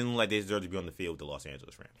Buccaneers didn't look like they deserved to be on the field with the Los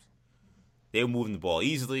Angeles Rams. They were moving the ball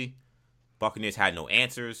easily. Buccaneers had no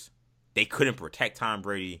answers. They couldn't protect Tom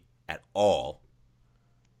Brady at all.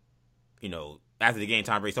 After the game,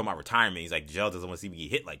 Tom Brady's talking about retirement. He's like, Giselle doesn't want to see me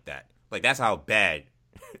get hit like that. Like, that's how bad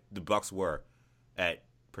the Bucs were at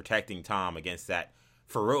protecting Tom against that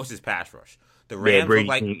ferocious pass rush. The Rams looked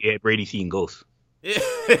like Brady seeing ghosts.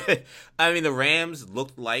 I mean, the Rams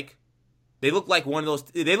looked like one of those.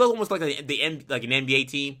 They look almost like an NBA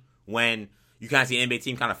team when you kind of see an NBA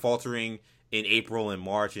team kind of faltering in April and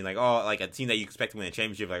March, and like a team that you expect to win a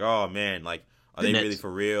championship. Like, oh man, like are they really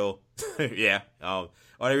for real? Yeah. Are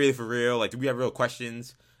they really for real? Like, do we have real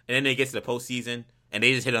questions? And then they get to the postseason and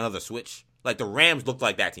they just hit another switch. Like the Rams looked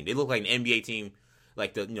like that team. They looked like an NBA team,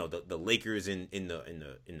 like the Lakers in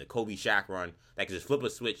the Kobe Shaq run that could just flip a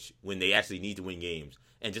switch when they actually need to win games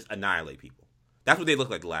and just annihilate people. That's what they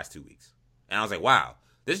looked like the last 2 weeks. And I was like, wow,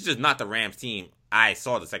 this is just not the Rams team I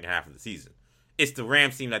saw the second half of the season. It's the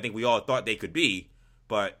Rams team that I think we all thought they could be,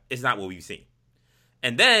 but it's not what we've seen.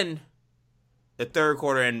 And then the third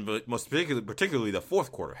quarter and most particularly the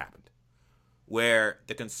fourth quarter happened, where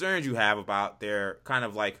the concerns you have about their kind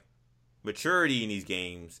of like maturity in these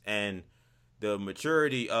games and the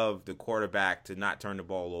maturity of the quarterback to not turn the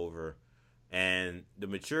ball over and the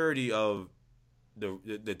maturity of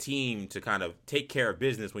the team to kind of take care of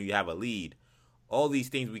business when you have a lead. All these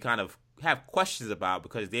things we kind of have questions about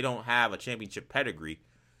because they don't have a championship pedigree.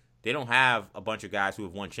 They don't have a bunch of guys who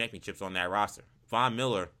have won championships on that roster. Von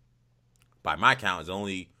Miller, by my count, is the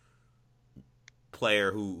only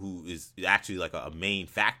player who is actually like a main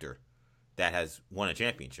factor that has won a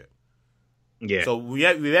championship. Yeah. So we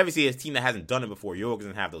ever see a team that hasn't done it before, you're always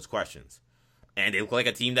going to have those questions. And they look like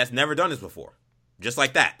a team that's never done this before. Just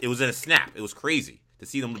like that. It was in a snap. It was crazy to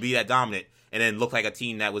see them be that dominant and then look like a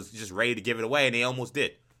team that was just ready to give it away, and they almost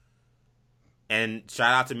did. And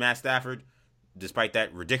shout out to Matt Stafford, despite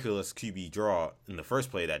that ridiculous QB draw in the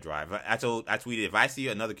first play of that drive. I tweeted, if I see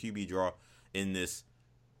another QB draw in this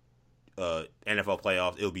NFL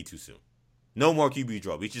playoffs, it'll be too soon. No more QB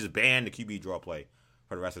draw. We should just ban the QB draw play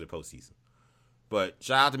for the rest of the postseason. But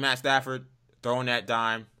shout out to Matt Stafford throwing that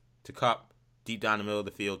dime to Kupp deep down the middle of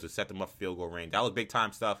the field to set them up for field goal range. That was big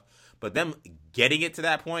time stuff. But them getting it to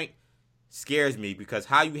that point scares me because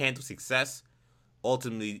how you handle success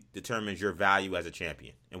ultimately determines your value as a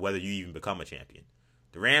champion and whether you even become a champion.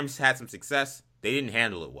 The Rams had some success. They didn't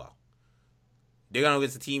handle it well. They're going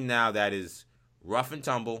against a team now that is rough and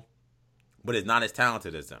tumble, but is not as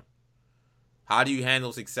talented as them. How do you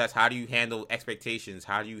handle success? How do you handle expectations?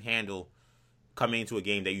 How do you handle coming into a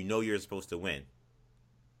game that you know you're supposed to win?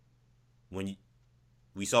 When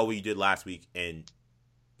we saw what you did last week, and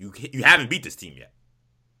you haven't beat this team yet.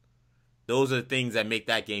 Those are the things that make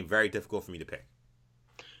that game very difficult for me to pick.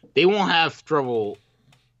 They won't have trouble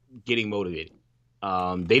getting motivated.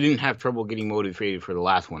 They didn't have trouble getting motivated for the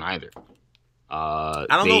last one either. I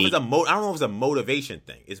don't know if it's a motivation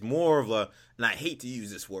thing. It's more of a, and I hate to use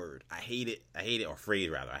this word. I hate it, or phrase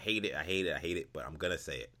rather. I hate it, but I'm gonna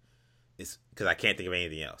say it. it's because I can't think of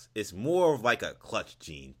anything else. It's more of like a clutch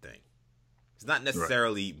gene thing. It's not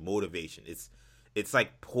necessarily motivation. It's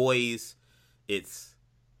like poise. It's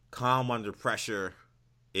calm under pressure.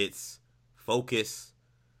 It's focus.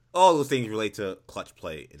 All those things relate to clutch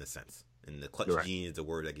play in a sense. And the clutch gene is the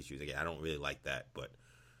word that gets used. Again, I don't really like that, but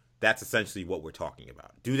that's essentially what we're talking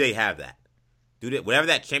about. Do they have that? Whatever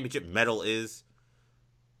that championship medal is,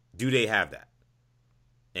 do they have that?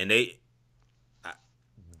 And they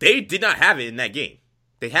did not have it in that game.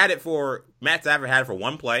 They had it for Matt Stafford had it for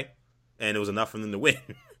one play, and it was enough for them to win.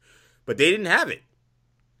 But they didn't have it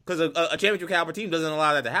because a championship caliber team doesn't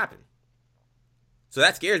allow that to happen. So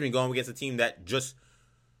that scares me going against a team that just.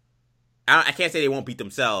 I can't say they won't beat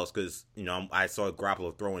themselves because I saw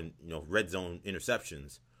Garoppolo throwing red zone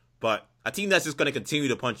interceptions, but a team that's just going to continue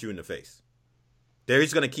to punch you in the face. They're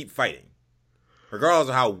just going to keep fighting, regardless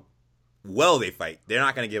of how well they fight. They're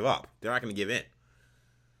not going to give up. They're not going to give in.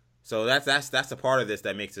 So that's the part of this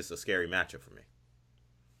that makes this a scary matchup for me.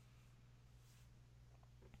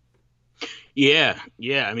 Yeah.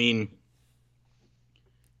 I mean,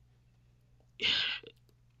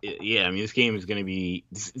 this game is going to be.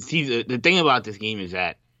 See, the thing about this game is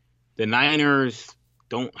that the Niners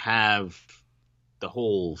don't have the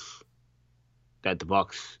holes that the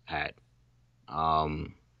Bucs had.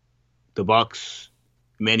 The Bucs,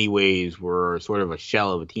 in many ways, were sort of a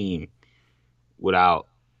shell of a team without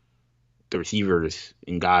the receivers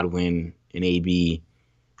in Godwin and AB,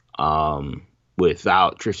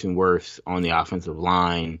 without Tristan Wirfs on the offensive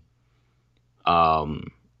line.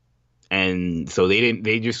 And so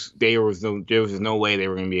there was no way they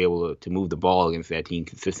were going to be able to move the ball against that team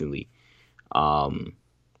consistently. And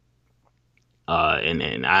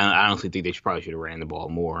I honestly think they probably should have ran the ball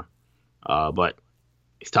more. But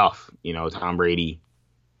it's tough. Tom Brady,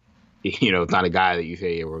 it's not a guy that you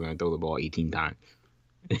say, we're going to throw the ball 18 times.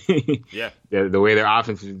 Yeah. The way their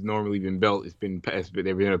offense has normally been built, they've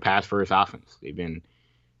been a pass first offense. They've been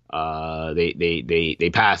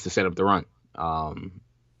they pass to set up the run.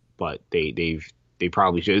 But they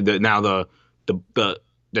probably should. Now the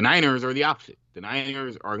Niners are the opposite. The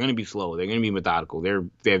Niners are going to be slow. They're going to be methodical. They're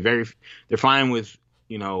fine with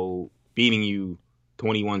beating you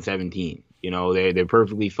 21-17. They're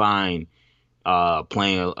perfectly fine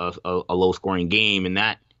playing a low scoring game, and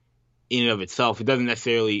that in and of itself, it doesn't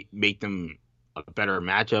necessarily make them a better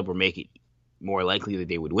matchup or make it more likely that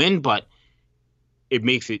they would win, but it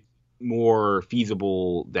makes it more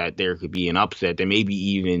feasible that there could be an upset than maybe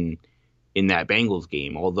even in that Bengals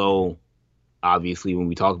game. Although, obviously, when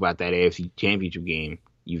we talk about that AFC Championship game,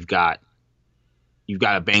 you've got a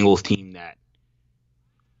Bengals team that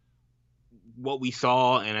what we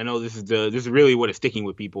saw, and I know this is really what is sticking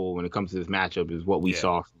with people when it comes to this matchup is what we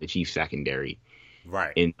saw from the Chiefs secondary,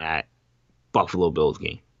 right, in that Buffalo Bills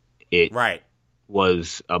game. It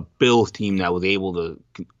was a Bills team that was able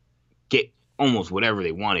to get almost whatever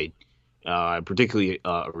they wanted. Particularly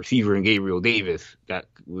a receiver in Gabriel Davis that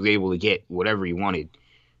was able to get whatever he wanted.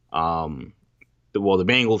 The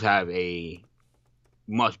Bengals have a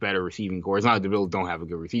much better receiving core. It's not that the Bills don't have a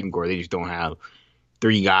good receiving core. They just don't have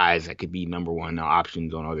three guys that could be number one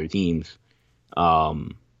options on other teams.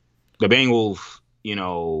 The Bengals,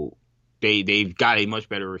 they've got a much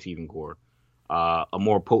better receiving core, a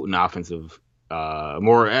more potent offensive, I'd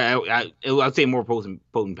say more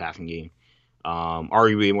potent passing game.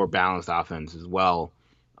 Arguably a more balanced offense as well.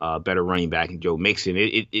 Better running back in Joe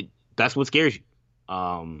Mixon. That's what scares you.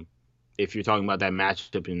 If you're talking about that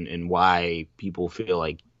matchup and why people feel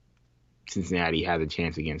like Cincinnati has a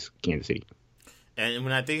chance against Kansas City. And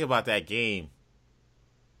when I think about that game,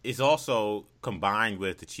 it's also combined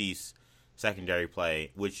with the Chiefs' secondary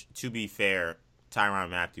play, which, to be fair,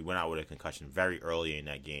 Tyrann Mathieu went out with a concussion very early in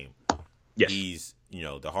that game. Yes. He's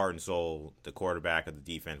the heart and soul, the quarterback of the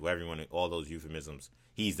defense, whatever you want, all those euphemisms.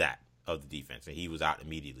 He's that of the defense, and he was out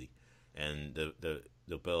immediately, and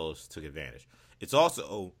the Bills took advantage. It's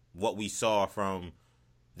also what we saw from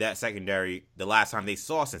that secondary the last time they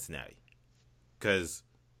saw Cincinnati, because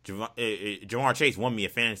Ja'Marr Chase won me a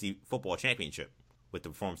fantasy football championship with the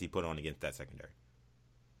performance he put on against that secondary.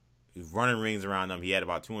 He was running rings around them. He had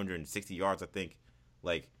about 260 yards, I think,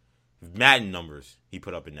 like Madden numbers he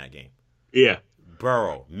put up in that game. Yeah.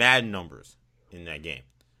 Burrow, Madden numbers in that game.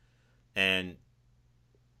 And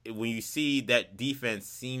when you see that defense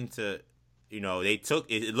seem to,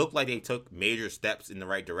 it looked like they took major steps in the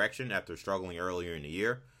right direction after struggling earlier in the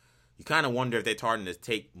year. You kind of wonder if they're starting to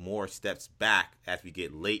take more steps back as we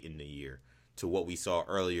get late in the year to what we saw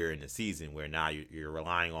earlier in the season, where now you're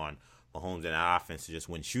relying on Mahomes and that offense to just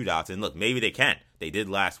win shootouts. And look, maybe they can. They did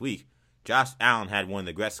last week. Josh Allen had one of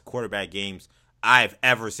the best quarterback games I've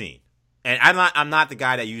ever seen. And I'm not the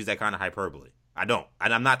guy that uses that kind of hyperbole. I don't.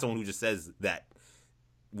 And I'm not someone who just says that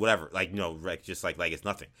whatever, like, like just like it's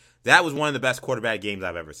nothing. That was one of the best quarterback games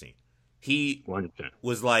I've ever seen. He 100%.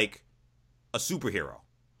 Was like a superhero.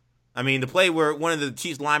 I mean, the play where one of the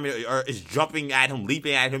Chiefs linemen is jumping at him,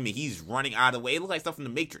 leaping at him, and he's running out of the way. It looked like stuff from the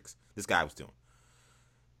Matrix. This guy was doing,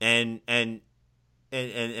 and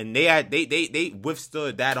they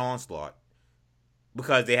withstood that onslaught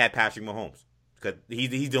because they had Patrick Mahomes. Because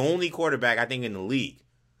he's the only quarterback I think in the league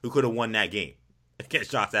who could have won that game against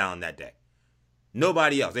Josh Allen that day.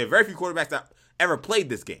 Nobody else. There are very few quarterbacks that ever played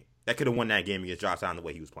this game that could have won that game against Josh Allen the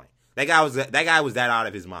way he was playing. That guy was that out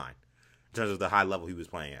of his mind in terms of the high level he was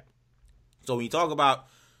playing at. So when you talk about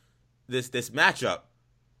this matchup,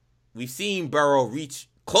 we've seen Burrow reach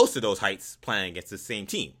close to those heights playing against the same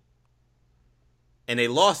team. And they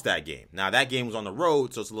lost that game. Now, that game was on the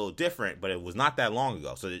road, so it's a little different, but it was not that long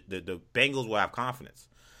ago. So the Bengals will have confidence.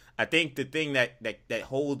 I think the thing that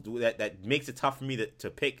makes it tough for me to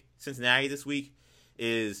pick Cincinnati this week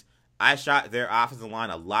is I shot their offensive line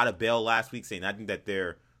a lot of bail last week, saying I think that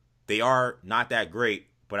they are not that great,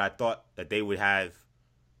 but I thought that they would have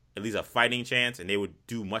at least a fighting chance, and they would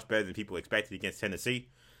do much better than people expected against Tennessee.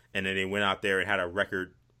 And then they went out there and had a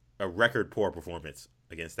record poor performance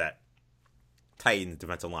against that Titans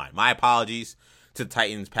defensive line. My apologies to the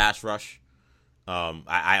Titans pass rush.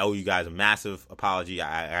 I owe you guys a massive apology.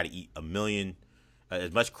 I got to eat a million,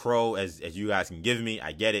 as much crow as you guys can give me.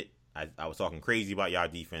 I get it. I was talking crazy about y'all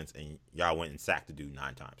defense, and y'all went and sacked the dude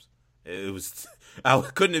 9 times. It was I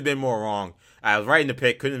couldn't have been more wrong. I was right in the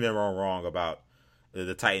pick. Couldn't have been more wrong about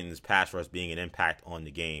the Titans pass rush being an impact on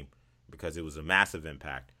the game, because it was a massive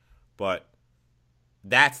impact. But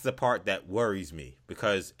that's the part that worries me,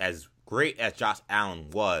 because as great as Josh Allen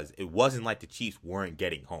was, it wasn't like the Chiefs weren't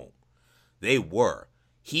getting home. They were.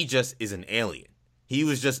 He just is an alien. He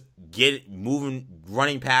was just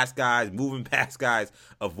running past guys,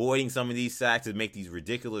 avoiding some of these sacks to make these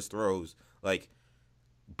ridiculous throws. Like,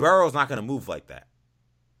 Burrow's not going to move like that.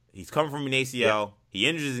 He's coming from an ACL. Yeah. He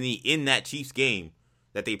injured his knee in that Chiefs game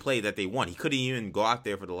that they played, that they won. He couldn't even go out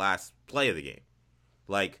there for the last play of the game.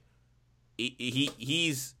 Like,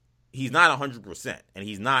 he's not 100%, and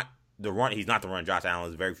he's not the run. He's not the run Josh Allen,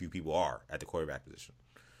 as very few people are at the quarterback position.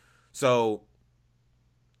 So,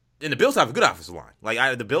 and the Bills have a good offensive line.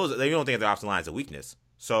 Like, the Bills, they don't think their offensive line is a weakness.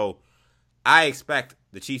 So, I expect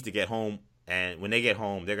the Chiefs to get home, and when they get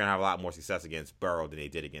home, they're going to have a lot more success against Burrow than they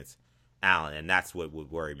did against Allen, and that's what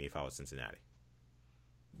would worry me if I was Cincinnati.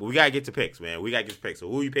 But we got to get to picks, man. We got to get to picks. So,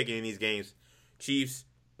 who are you picking in these games? Chiefs,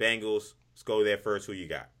 Bengals. Let's go there first. Who you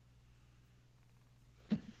got?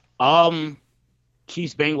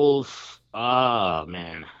 Chiefs, Bengals.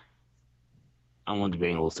 Man. I want the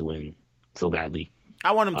Bengals to win so badly.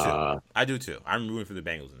 I want them to. I do too. I'm rooting for the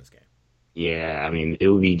Bengals in this game. Yeah, I mean, it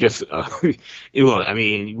would be just. It was. I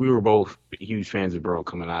mean, we were both huge fans of Burrow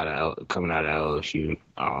coming out of LSU.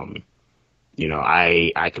 You know,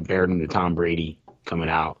 I compared him to Tom Brady coming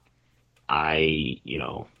out. I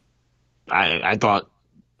thought.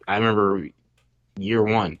 I remember year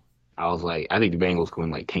one. I was like, I think the Bengals could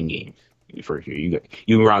win like 10 games the first year.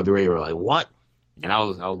 You were out the way. You were like, what? And I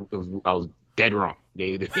was dead wrong.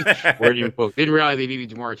 They weren't even close. Didn't realize they needed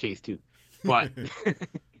Jamar Chase too. But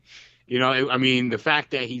I mean, the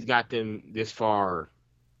fact that he's got them this far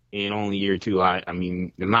in only year two, I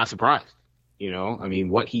mean, I'm not surprised. I mean,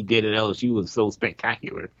 what he did at LSU was so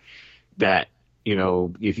spectacular that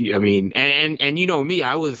if you, I mean, and me,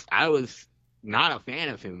 I was not a fan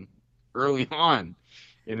of him early on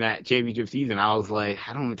in that championship season. I was like,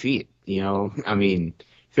 I don't see it. I mean,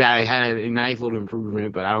 I had a nice little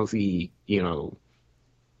improvement, but I don't see,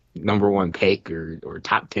 number one pick or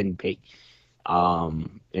top 10 pick. And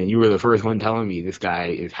you were the first one telling me this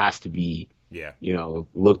guy has to be,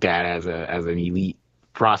 looked at as an elite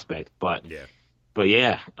prospect. But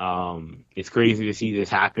yeah, it's crazy to see this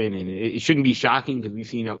happen, and it shouldn't be shocking because we've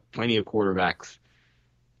seen plenty of quarterbacks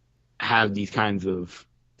have these kinds of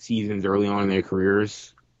seasons early on in their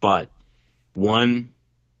careers. But besides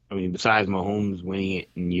Mahomes winning it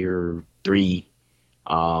in year 3,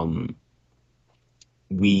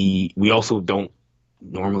 we also don't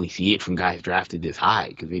normally see it from guys drafted this high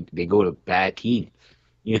because they go to bad teams,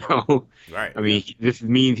 Right. I mean, this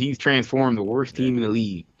means he's transformed the worst team in the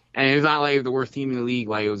league. And it's not like the worst team in the league,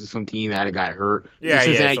 like it was some team that got hurt.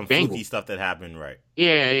 Yeah, some fluky stuff that happened, right?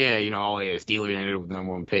 Yeah, Steelers ended up with the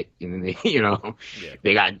number 1 pick, and then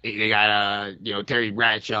they got Terry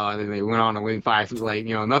Bradshaw, and then they went on to win 5. So like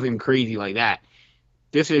nothing crazy like that.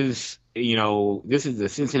 This is the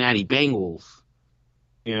Cincinnati Bengals,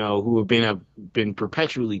 who have been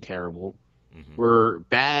perpetually terrible. Mm-hmm. Were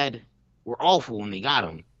bad were awful when they got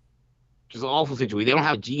him. Just an awful situation. They don't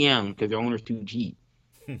have a GM because their owner's too cheap,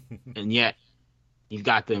 and yet he's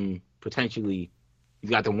got them potentially. He's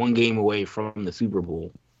got them one game away from the Super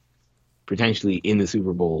Bowl, potentially in the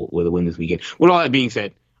Super Bowl with a win this weekend. With all that being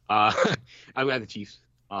said, I've got the Chiefs.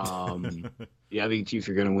 Yeah, I think the Chiefs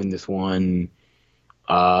are going to win this one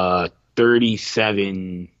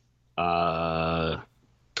 37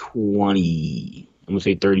 20. I'm going to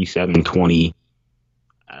say 37-20.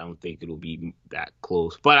 I don't think it'll be that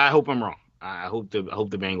close, but I hope I'm wrong. I hope the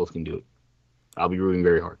Bengals can do it. I'll be rooting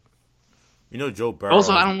very hard. You know, Joe Burrow.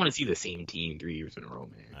 Also, I don't want to see the same team 3 years in a row,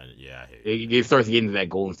 man. Yeah, it starts to get into that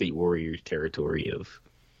Golden State Warriors territory of,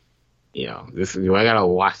 this. I gotta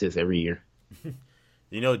watch this every year.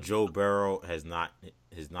 You know, Joe Burrow has not.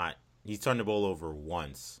 He's turned the ball over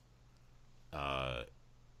once,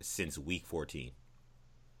 since week 14.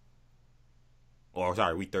 Or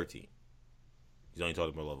sorry, week 13. He's only turned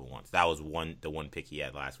the ball over once. That was the one pick he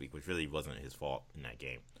had last week, which really wasn't his fault in that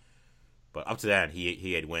game. But up to that,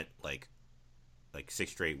 he had went like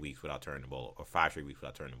 6 straight weeks without turning the ball, or 5 straight weeks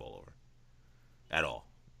without turning the ball over, at all.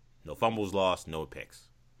 No fumbles lost, no picks.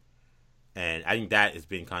 And I think that has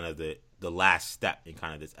been kind of the last step in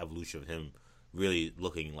kind of this evolution of him really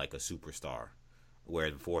looking like a superstar,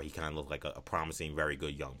 whereas before he kind of looked like a promising, very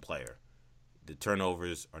good young player. The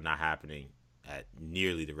turnovers are not happening at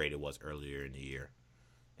nearly the rate it was earlier in the year.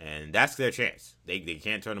 And that's their chance. They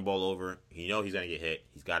can't turn the ball over. He's going to get hit.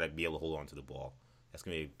 He's got to be able to hold on to the ball. That's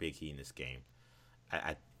going to be a big key in this game.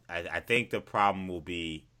 I think the problem will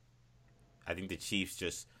be, I think the Chiefs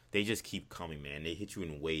just keep coming, man. They hit you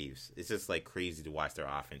in waves. It's just like crazy to watch their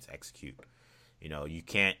offense execute. You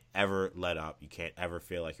can't ever let up. You can't ever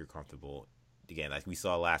feel like you're comfortable. Again, like we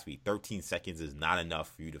saw last week, 13 seconds is not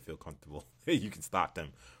enough for you to feel comfortable. You can stop them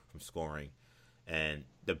from scoring. And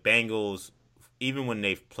the Bengals, even when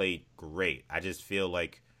they've played great, I just feel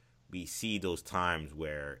like we see those times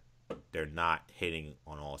where they're not hitting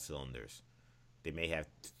on all cylinders. They may have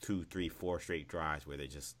 2, 3, 4 straight drives where they're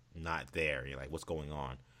just not there. You're like, what's going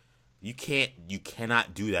on? You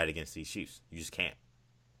cannot do that against these Chiefs. You just can't.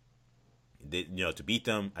 To beat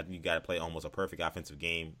them, I think you got to play almost a perfect offensive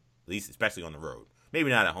game, at least especially on the road. Maybe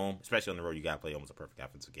not at home, especially on the road. You got to play almost a perfect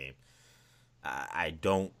offensive game. I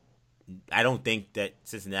don't think that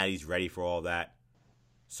Cincinnati's ready for all that.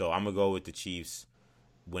 So I'm gonna go with the Chiefs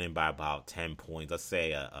winning by about 10 points. Let's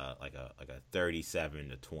say a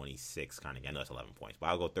 37-26 kind of game. I know that's 11 points, but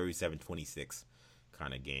I'll go 37-26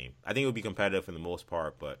 kind of game. I think it'll be competitive for the most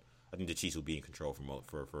part, but I think the Chiefs will be in control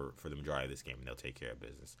for the majority of this game, and they'll take care of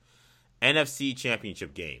business. NFC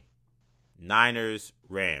Championship game. Niners,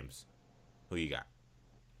 Rams. Who you got?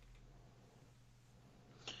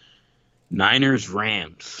 Niners,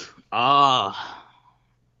 Rams. I'll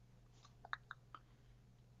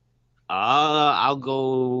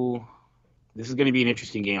go. This is going to be an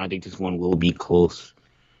interesting game. I think this one will be close.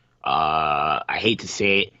 I hate to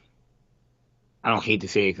say it. I don't hate to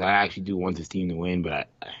say it because I actually do want this team to win, but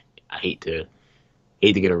I hate to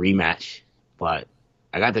get a rematch. But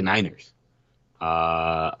I got the Niners.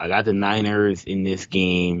 I got the Niners in this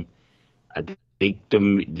game. I think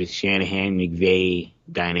the Shanahan-McVay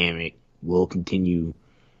dynamic will continue.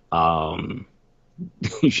 Shanahan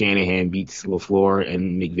beats LaFleur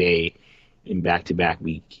and McVay in back-to-back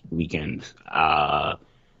weekends. I'll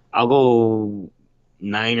go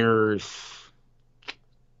Niners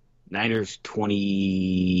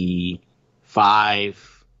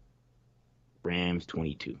 25, Rams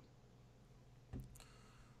 22.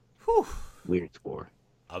 Whew. Weird score.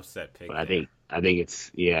 Upset pick. But I think it's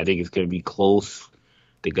going to be close. I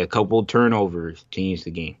think a couple turnovers change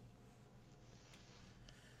the game.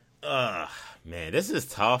 Man, this is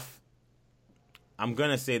tough. I'm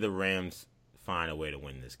going to say the Rams find a way to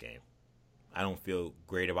win this game. I don't feel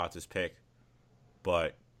great about this pick,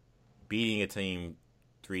 but beating a team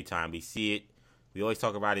 3 times, we see it. We always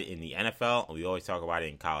talk about it in the NFL, and we always talk about it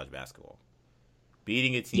in college basketball.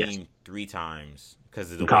 Beating a team 3 times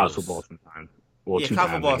because of the college football sometimes. Well, yeah, 2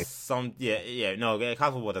 college times, football. No,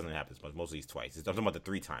 college football doesn't happen as much. Mostly it's twice. I'm talking about the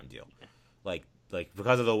 3-time deal. Like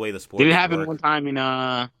because of the way the sport. Did it happen one time in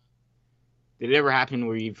Did it ever happen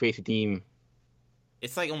where you face a team?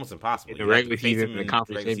 It's like almost impossible. In the regular season, the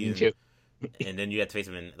conference championship, and then you had to face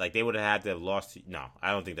them in. Like they would have had to have lost. No,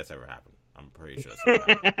 I don't think that's ever happened. I'm pretty sure. That's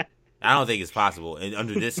never happened. I don't think it's possible and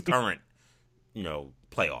under this current,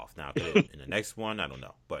 playoff. Now in the next one, I don't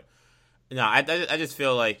know, but no, I just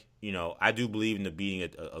feel like I do believe in the beating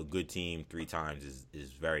a good team 3 times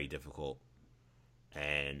is very difficult,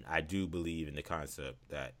 and I do believe in the concept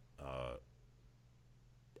that at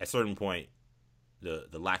a certain point,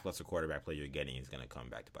 the lackluster quarterback play you're getting is going to come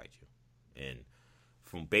back to bite you.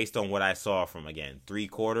 And based on what I saw from, again,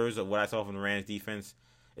 3/4 of what I saw from the Rams defense,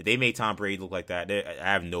 if they made Tom Brady look like that, I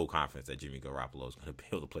have no confidence that Jimmy Garoppolo is going to be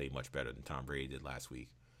able to play much better than Tom Brady did last week.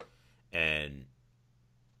 And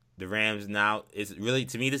the Rams now, is really,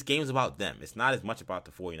 to me, this game is about them. It's not as much about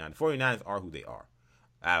the 49ers. The 49ers are who they are.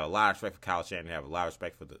 I have a lot of respect for Kyle Shanahan. I have a lot of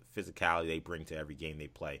respect for the physicality they bring to every game they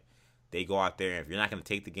play. They go out there, and if you're not going to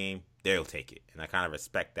take the game, they'll take it. And I kind of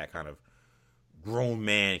respect that kind of grown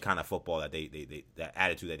man kind of football that that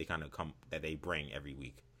attitude that they bring every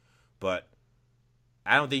week. But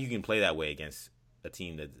I don't think you can play that way against a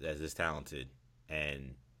team that's this talented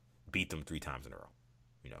and beat them 3 times in a row.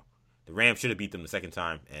 The Rams should have beat them the second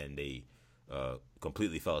time, and they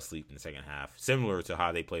completely fell asleep in the second half, similar to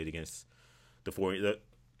how they played against the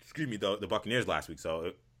Buccaneers last week.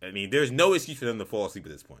 So, I mean, there's no excuse for them to fall asleep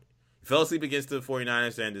at this point. You fell asleep against the 49ers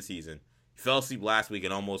at the end of the season. You fell asleep last week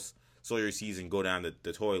and almost saw your season go down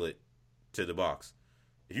the toilet to the Bucs.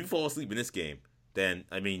 If you fall asleep in this game, then,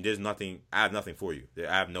 I mean, there's nothing. I have nothing for you.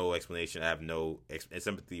 I have no explanation. I have no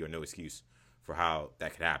sympathy or no excuse for how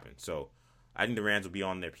that could happen. So, I think the Rams will be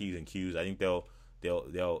on their P's and Q's. I think they'll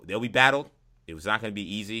be battled. It was not going to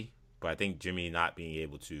be easy, but I think Jimmy not being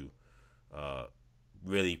able to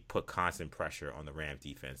really put constant pressure on the Rams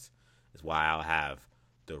defense is why I'll have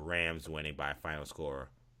the Rams winning by a final score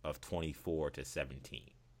of 24-17.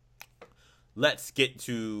 Let's get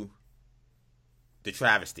to the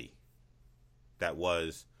travesty that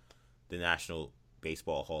was the National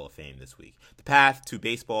Baseball Hall of Fame this week. The path to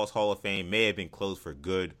baseball's Hall of Fame may have been closed for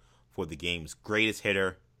good for the game's greatest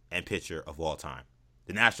hitter and pitcher of all time.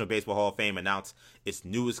 The National Baseball Hall of Fame announced its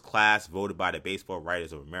newest class voted by the Baseball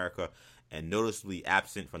Writers of America, and noticeably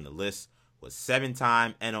absent from the list was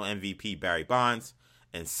 7-time NL MVP Barry Bonds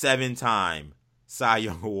and 7-time Cy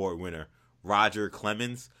Young Award winner Roger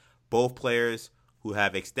Clemens. Both players who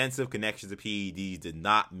have extensive connections to PEDs did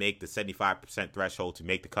not make the 75% threshold to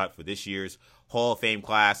make the cut for this year's Hall of Fame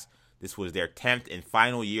class. This was their 10th and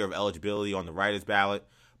final year of eligibility on the writers' ballot.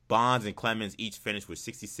 Bonds and Clemens each finished with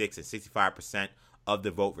 66 and 65% of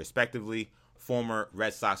the vote, respectively. Former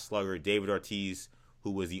Red Sox slugger David Ortiz,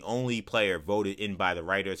 who was the only player voted in by the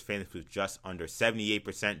writers, finished with just under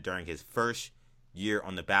 78% during his first year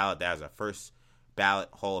on the ballot. That was a first ballot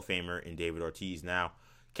Hall of Famer in David Ortiz. Now,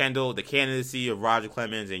 Kendall, the candidacy of Roger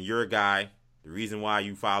Clemens and your guy, the reason why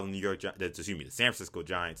you filed the San Francisco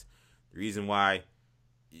Giants, the reason why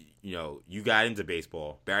you got into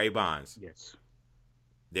baseball, Barry Bonds. Yes.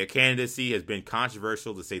 Their candidacy has been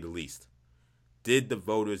controversial, to say the least. Did the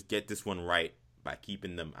voters get this one right by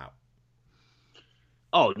keeping them out?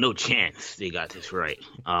 Oh, no chance they got this right.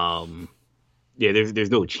 There's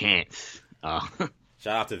no chance. Shout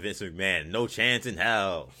out to Vince McMahon. No chance in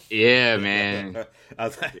hell. Yeah, man.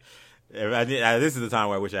 This is the time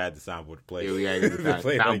where I wish I had the soundboard to play. Yeah, we gotta get the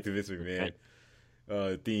play like the Vince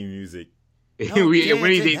McMahon theme music. No we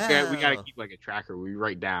gotta keep like a tracker. We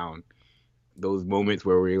write down those moments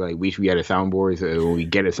where we like wish we had a soundboard. So when we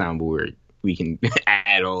get a soundboard, we can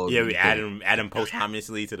add all. Yeah, we add them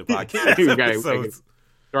posthumously to the podcast. We gotta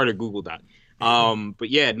start a Google Doc. But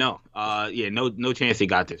yeah, no chance they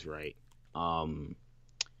got this right.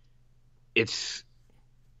 It's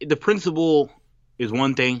the principle is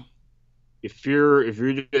one thing. If you're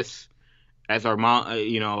just, as our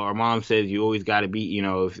mom says, you always got to be,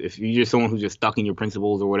 if you're just someone who's just stuck in your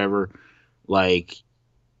principles or whatever, like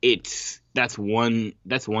that's one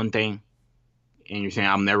thing. And you're saying,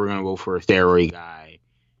 I'm never going to go for a steroid guy,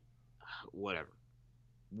 whatever.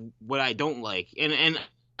 What I don't like, and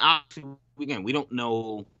obviously, again, we don't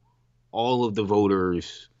know all of the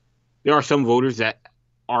voters. There are some voters that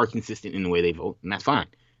are consistent in the way they vote, and that's fine.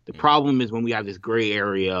 The problem is when we have this gray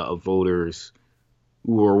area of voters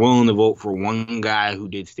who are willing to vote for one guy who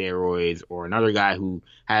did steroids or another guy who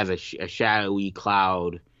has a shadowy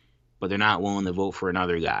cloud, but they're not willing to vote for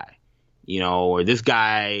another guy. Or this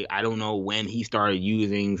guy, I don't know when he started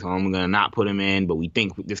using, so I'm going to not put him in, but we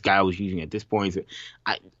think this guy was using at this point. So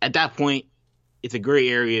at that point, it's a gray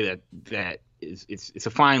area that is it's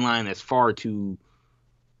a fine line that's far too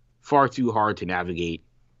hard to navigate.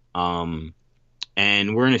 And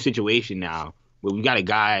we're in a situation now where we've got a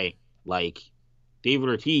guy like David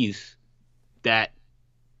Ortiz that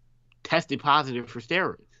tested positive for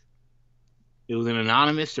steroids. It was an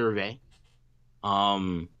anonymous survey.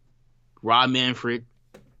 Rob Manfred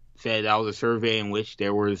said that was a survey in which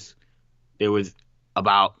there was at least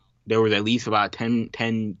about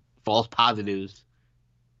 10 false positives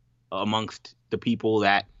amongst the people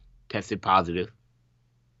that tested positive.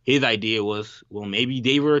 His idea was, well, maybe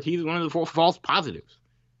David Ortiz is one of the 4 false positives,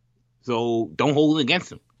 so don't hold it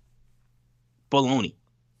against him. Baloney.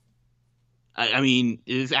 I mean,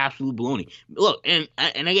 it's absolute baloney. Look, and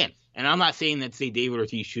again, and I'm not saying that say David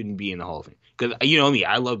Ortiz shouldn't be in the Hall of Fame because you know me,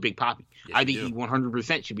 I love Big Papi. Yes, I think he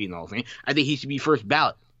 100% should be in the Hall of Fame. I think he should be first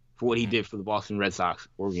ballot for what he did for the Boston Red Sox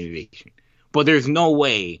organization. But there's no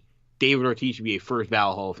way David Ortiz should be a first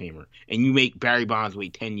ballot Hall of Famer, and you make Barry Bonds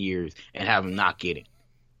wait 10 years and have him not get it.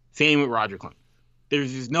 Same with Roger Clemens.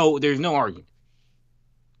 There's no argument.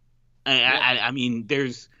 I mean,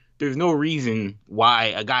 there's no reason why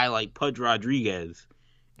a guy like Pudge Rodriguez,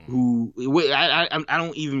 who I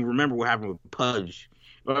don't even remember what happened with Pudge.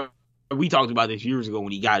 We talked about this years ago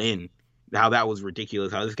when he got in. How that was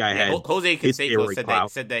ridiculous. How this guy had Jose Canseco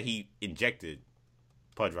said that he injected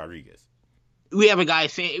Pudge Rodriguez. We have a guy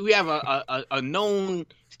saying we have a known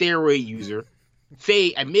steroid user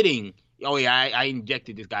admitting, oh yeah, I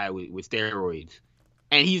injected this guy with steroids,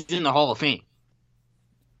 and he's in the Hall of Fame.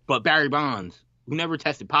 But Barry Bonds, who never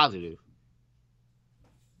tested positive,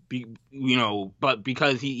 but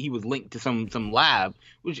because he was linked to some lab,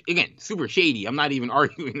 which again, super shady. I'm not even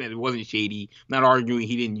arguing that it wasn't shady. I'm not arguing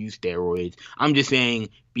he didn't use steroids. I'm just saying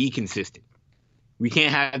be consistent. We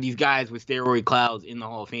can't have these guys with steroid clouds in the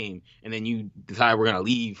Hall of Fame, and then you decide we're gonna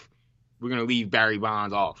leave Barry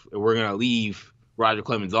Bonds off, or we're gonna leave Roger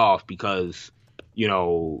Clemens off because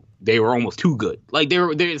they were almost too good. Like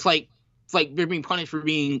it's like they're being punished for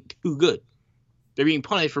being too good. They're being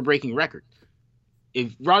punished for breaking records.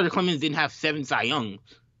 If Roger Clemens didn't have 7 Cy Youngs,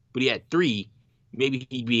 but he had 3, maybe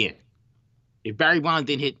he'd be in. If Barry Bonds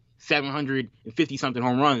didn't hit 750-something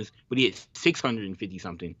home runs, but he hit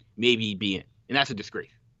 650-something, maybe he'd be in. And that's a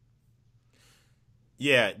disgrace.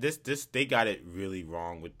 Yeah, this they got it really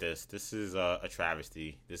wrong with this. This is a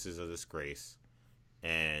travesty. This is a disgrace.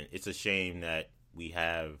 And it's a shame that we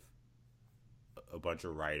have a bunch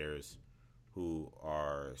of writers who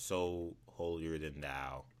are so holier than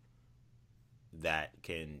thou that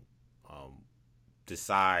can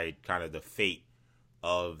decide kind of the fate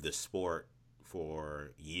of the sport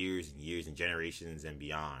for years and years and generations and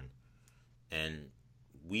beyond. And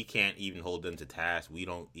we can't even hold them to task. We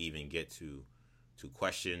don't even get to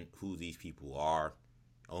question who these people are.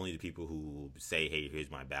 Only the people who say, hey,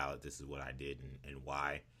 here's my ballot, this is what I did and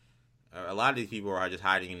why. A lot of these people are just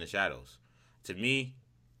hiding in the shadows. To me,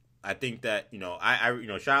 I think that,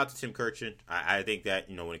 shout out to Tim Kurkjian. I think that,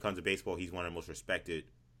 when it comes to baseball, he's one of the most respected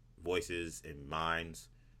voices and minds.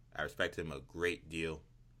 I respect him a great deal.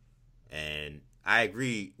 And I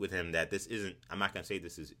agree with him that this isn't, I'm not going to say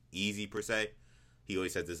this is easy per se. He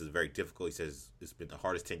always says this is very difficult. He says it's been the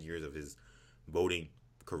hardest 10 years of his voting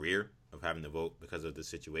career of having to vote because of the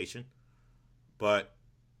situation. But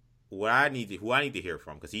who I need to hear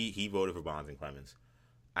from, because he voted for Bonds and Clemens,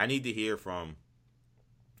 I need to hear from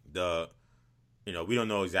we don't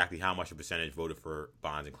know exactly how much a percentage voted for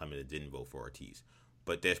Bonds and Clemens that didn't vote for Ortiz.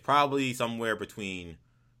 But there's probably somewhere between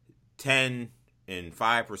 10 and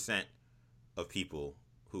 5% of people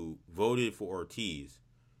who voted for Ortiz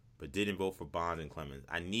but didn't vote for Bonds and Clemens.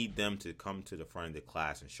 I need them to come to the front of the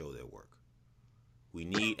class and show their work. We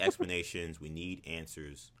need explanations. We need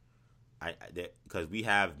answers. Because we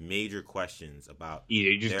have major questions about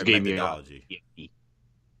their methodology.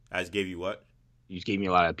 I just gave you what? You just gave me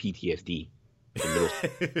a lot of PTSD.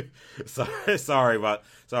 Sorry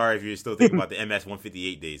if you're still thinking about the MS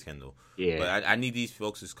 158 days, Kendall. Yeah. But I need these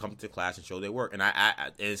folks to come to class and show their work. And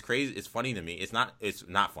and it's crazy. It's funny to me. It's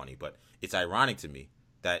not funny, but it's ironic to me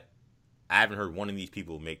that I haven't heard one of these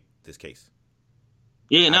people make this case.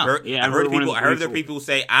 Yeah, no. I've heard there people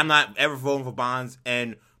say I'm not ever voting for Bonds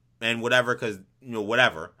and whatever because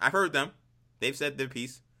whatever. I've heard them. They've said their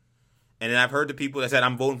piece. And then I've heard the people that said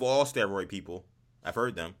I'm voting for all steroid people. I've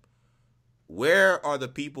heard them. Where are the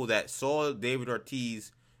people that saw David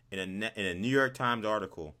Ortiz in a New York Times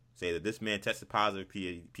article say that this man tested positive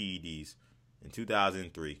PEDs in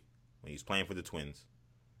 2003 when he was playing for the Twins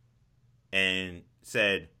and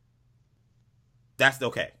said, that's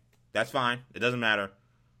okay. That's fine. It doesn't matter.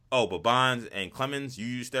 Oh, but Bonds and Clemens, you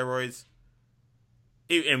use steroids?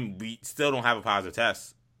 And we still don't have a positive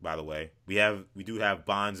test, by the way. We do have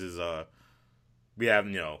Bonds as we have,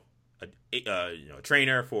 a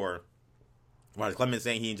trainer for Roger Clemens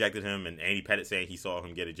saying he injected him and Andy Pettitte saying he saw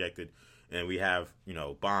him get ejected. And we have,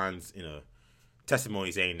 Bonds in a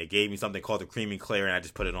testimony saying they gave me something called the Cream and Clear and I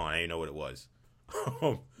just put it on. I didn't know what it was.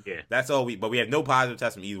 Yeah. That's all but we have no positive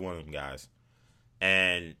test from either one of them guys.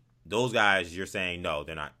 And those guys, you're saying, no,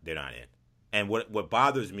 they're not in. And what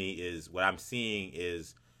bothers me is what I'm seeing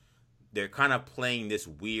is they're kind of playing this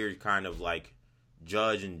weird kind of like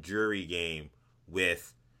judge and jury game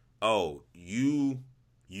with, oh, you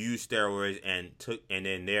used steroids and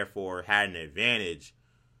then therefore had an advantage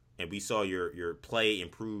and we saw your play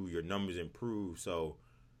improve, your numbers improve. So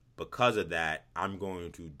because of that, I'm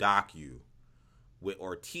going to dock you. With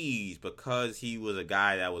Ortiz, because he was a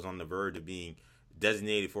guy that was on the verge of being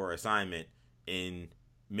designated for assignment in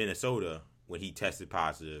Minnesota when he tested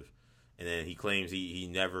positive, and then he claims he's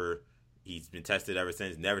been tested ever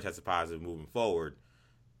since, never tested positive moving forward.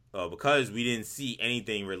 Because we didn't see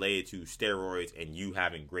anything related to steroids and you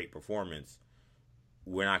having great performance,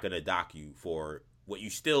 we're not going to dock you for what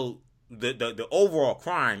you still... The overall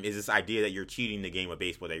crime is this idea that you're cheating the game of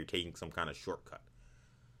baseball, that you're taking some kind of shortcut.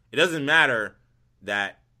 It doesn't matter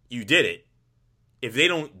that you did it. If they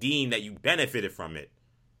don't deem that you benefited from it,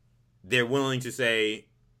 they're willing to say,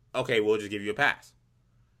 okay, we'll just give you a pass.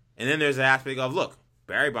 And then there's the aspect of, look,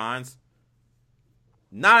 Barry Bonds,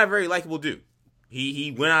 not a very likable dude.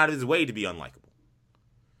 He went out of his way to be unlikable.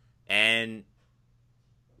 And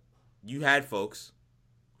you had folks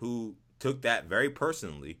who took that very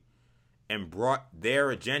personally and brought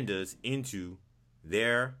their agendas into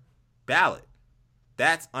their ballot.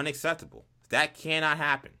 That's unacceptable. That cannot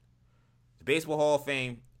happen. The Baseball Hall of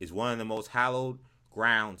Fame is one of the most hallowed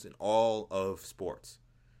grounds in all of sports.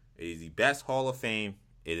 It is the best Hall of Fame.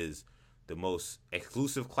 It is the most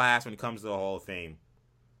exclusive class when it comes to the Hall of Fame.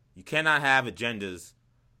 You cannot have agendas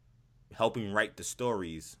helping write the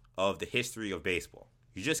stories of the history of baseball.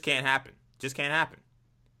 You just can't happen. Just can't happen.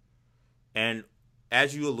 And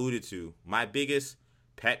as you alluded to, my biggest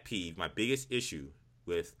pet peeve, my biggest issue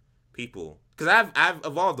with people, because I've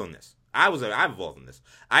evolved on this. I've evolved on this.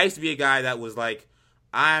 I used to be a guy that was like,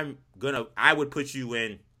 I would put you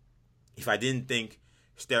in if I didn't think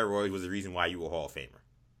steroids was the reason why you were a Hall of Famer.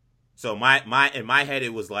 So in my head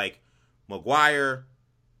it was like McGwire,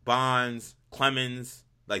 Bonds, Clemens,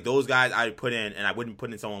 like those guys I would put in, and I wouldn't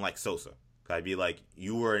put in someone like Sosa. Cause I'd be like,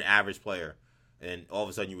 you were an average player, and all of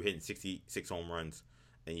a sudden you were hitting 66 home runs,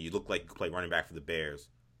 and you looked like you could play running back for the Bears,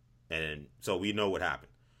 and so we know what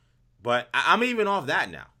happened. But I'm even off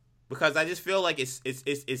that now. Because I just feel like it's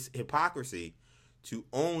hypocrisy to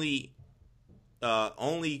only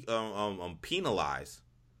penalize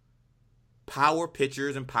power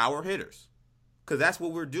pitchers and power hitters, because that's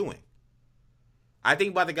what we're doing. I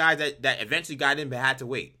think about the guys that eventually got in but had to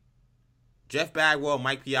wait. Jeff Bagwell,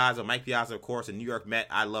 Mike Piazza, of course, a New York Met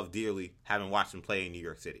I love dearly, having watched him play in New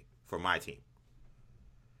York City for my team.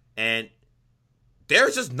 And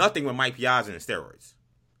there's just nothing with Mike Piazza and steroids.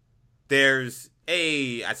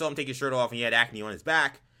 I saw him take his shirt off and he had acne on his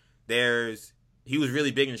back. He was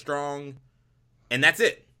really big and strong, and that's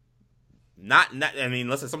it. Not I mean,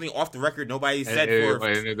 unless it's something off the record nobody said there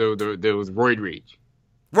was roid rage.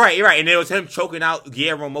 Right, and it was him choking out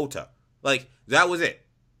Guillermo Mota. Like, that was it.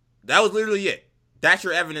 That was literally it. That's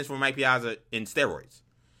your evidence for Mike Piazza in steroids.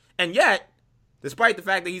 And yet, despite the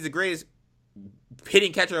fact that he's the greatest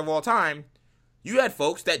hitting catcher of all time, you had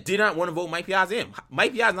folks that did not want to vote Mike Piazza in.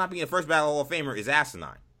 Mike Piazza not being a first ballot Hall of Famer is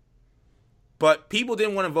asinine. But people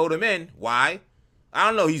didn't want to vote him in. Why? I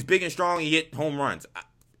don't know. He's big and strong. He hit home runs.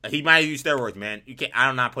 He might have used steroids, man.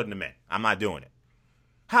 I'm not putting him in. I'm not doing it.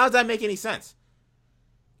 How does that make any sense?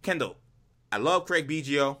 Kendall, I love Craig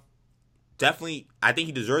Biggio. Definitely, I think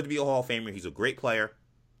he deserves to be a Hall of Famer. He's a great player.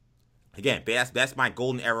 Again, that's my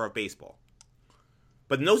golden era of baseball.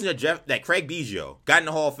 But the notion that Craig Biggio got in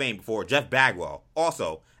the Hall of Fame before Jeff Bagwell,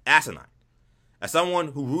 also asinine. As someone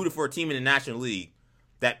who rooted for a team in the National League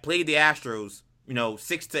that played the Astros,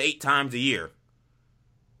 6 to 8 times a year,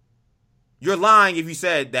 you're lying if you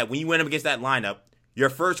said that when you went up against that lineup, your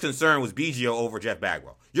first concern was Biggio over Jeff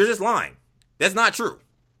Bagwell. You're just lying. That's not true.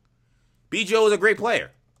 Biggio is a great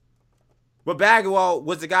player. But Bagwell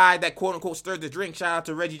was the guy that quote-unquote stirred the drink. Shout out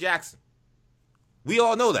to Reggie Jackson. We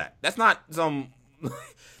all know that. That's not some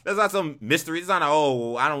mystery. It's not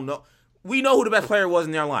I don't know. We know who the best player was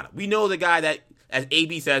in their lineup. We know the guy that, as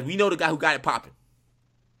AB says, we know the guy who got it popping.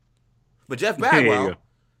 But Jeff Bagwell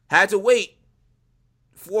had to wait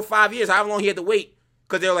 4 or 5 years, however long he had to wait,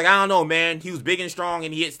 because they were like, I don't know, man. He was big and strong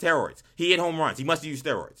and he hit steroids. He hit home runs. He must have used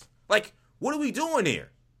steroids. Like, what are we doing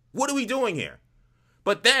here? What are we doing here?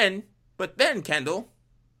 But then, Kendall,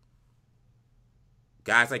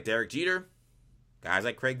 guys like Derek Jeter, guys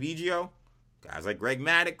like Craig Biggio, guys like Greg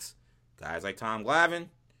Maddux, guys like Tom Glavine,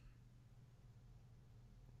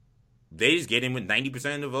 they just get in with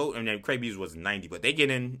 90% of the vote. I mean, Craig Biggio was 90, but they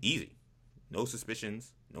get in easy. No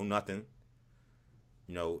suspicions, no nothing.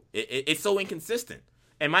 It's so inconsistent.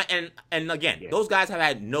 And again, those guys have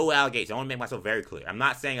had no allegations. I want to make myself very clear. I'm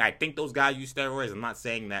not saying I think those guys use steroids. I'm not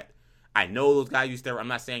saying that I know those guys use steroids. I'm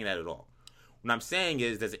not saying that at all. What I'm saying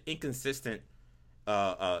is there's an inconsistent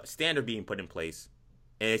standard being put in place,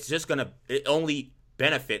 and it only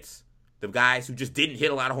benefits The guys who just didn't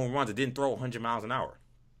hit a lot of home runs or didn't throw 100 miles an hour.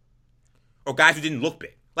 Or guys who didn't look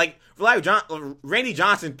big. Like, Randy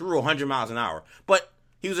Johnson threw 100 miles an hour, but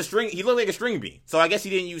he looked like a string bean, so I guess he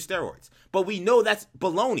didn't use steroids. But we know that's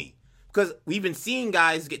baloney, because we've been seeing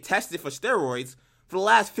guys get tested for steroids for the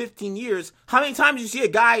last 15 years. How many times do you see a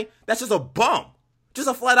guy that's just a bum, just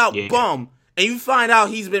a flat-out bum, and you find out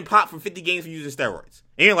he's been popped for 50 games for using steroids?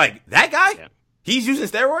 And you're like, that guy? Yeah. He's using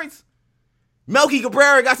steroids? Melky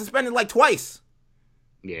Cabrera got suspended like twice.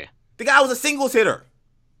 Yeah. The guy was a singles hitter.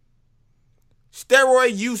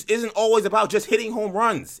 Steroid use isn't always about just hitting home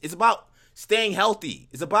runs. It's about staying healthy.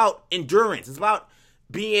 It's about endurance. It's about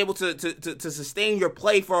being able to sustain your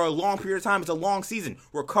play for a long period of time. It's a long season.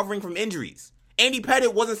 Recovering from injuries. Andy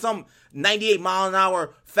Pettitte wasn't some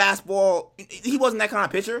 98-mile-an-hour fastball. He wasn't that kind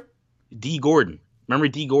of pitcher. D. Gordon. Remember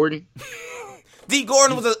D. Gordon? D.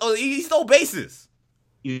 Gordon he stole bases.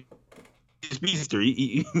 He's a speedster.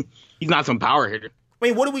 He's not some power hitter. I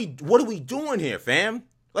mean, what are we doing here, fam?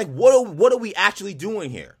 Like, what are we actually doing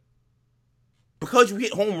here? Because you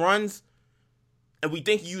hit home runs and we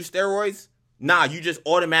think you use steroids, nah, you just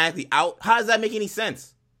automatically out? How does that make any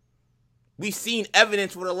sense? We've seen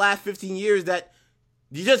evidence for the last 15 years that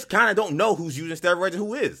you just kind of don't know who's using steroids and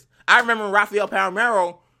who is. I remember Rafael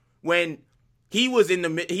Palmeiro when he was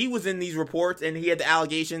in these reports and he had the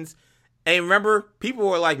allegations. And remember, people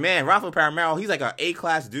were like, man, Rafael Palmeiro, he's like an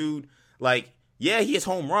A-class dude. Like, yeah, he has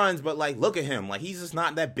home runs, but, like, look at him. Like, he's just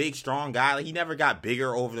not that big, strong guy. Like, he never got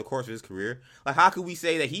bigger over the course of his career. Like, how could we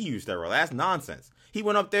say that he used steroids? That's nonsense. He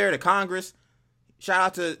went up there to Congress. Shout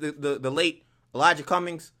out to the late Elijah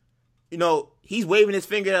Cummings. You know, he's waving his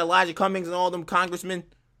finger at Elijah Cummings and all them congressmen.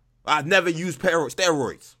 I've never used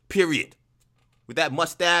steroids, period. With that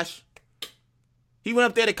mustache. He went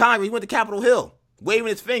up there to Congress. He went to Capitol Hill, waving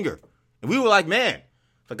his finger. And we were like, man,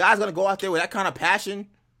 if a guy's going to go out there with that kind of passion,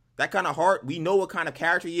 that kind of heart, we know what kind of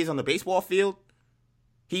character he is on the baseball field.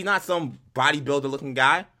 He's not some bodybuilder-looking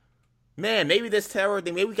guy. Man, maybe this steroid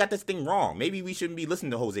thing, maybe we got this thing wrong. Maybe we shouldn't be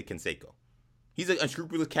listening to Jose Canseco. He's an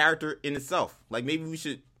unscrupulous character in itself. Like, maybe we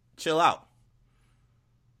should chill out.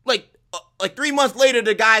 Like 3 months later,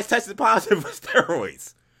 the guy's tested positive for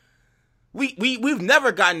steroids. We've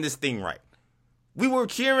never gotten this thing right. We were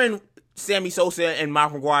cheering Sammy Sosa and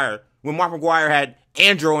Mark McGwire when Mark McGwire had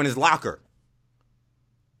Andro in his locker.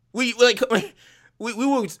 We would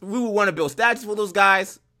want to build statues for those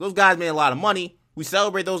guys. Those guys made a lot of money. We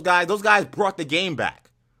celebrate those guys. Those guys brought the game back.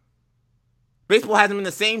 Baseball hasn't been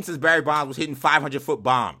the same since Barry Bonds was hitting 500-foot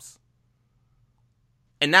bombs.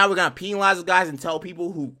 And now we're going to penalize those guys and tell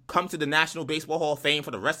people who come to the National Baseball Hall of Fame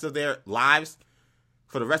for the rest of their lives,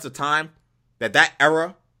 for the rest of time, that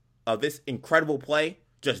era of this incredible play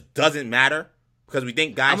just doesn't matter because we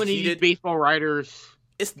think guys cheated. How many baseball writers...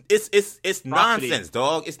 It's nonsense,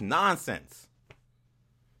 dog. It's nonsense.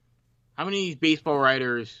 How many of these baseball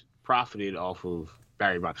writers profited off of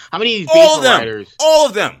Barry Bonds? How many of these baseball writers? All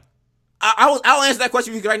of them. I'll answer that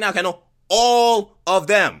question for you right now, Kendall. All of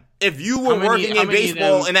them. If you were working in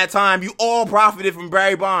baseball in that time, you all profited from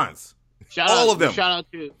Barry Bonds. All of them. Shout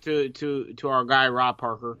out to our guy Rob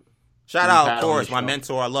Parker. Shout out, of course, my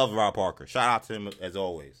mentor. I love Rob Parker. Shout out to him as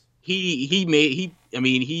always. He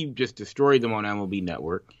just destroyed them on MLB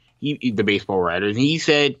Network. The baseball writers, and he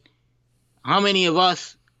said, "How many of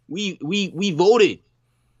us we voted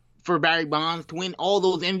for Barry Bonds to win all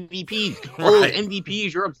those MVPs? All those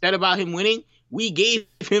MVPs you're upset about him winning. We gave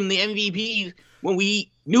him the MVPs when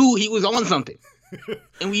we knew he was on something,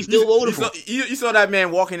 and we still voted for him." You saw that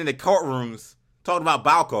man walking in the courtrooms talking about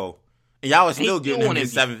Balco, and y'all was still giving him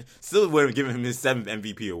his seventh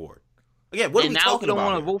MVP award. Again, what are we talking about? And now we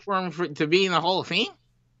don't want to vote for him to be in the Hall of Fame?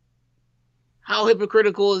 How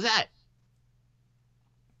hypocritical is that?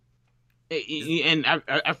 And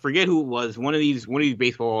I forget who it was. One of these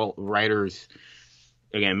baseball writers.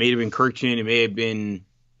 Again, it may have been Kirkchin. It may have been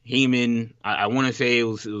Heyman. I want to say it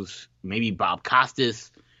was maybe Bob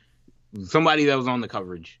Costas. Somebody that was on the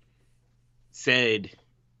coverage said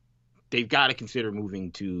they've got to consider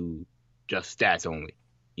moving to just stats only.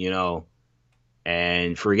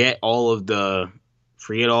 And forget all the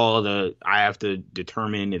I have to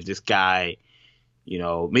determine if this guy,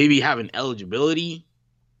 maybe have an eligibility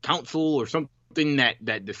council or something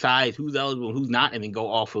that decides who's eligible and who's not, and then go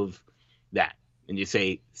off of that and just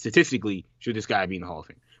say statistically should this guy be in the Hall of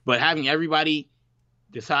Fame. But having everybody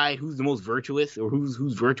decide who's the most virtuous or who's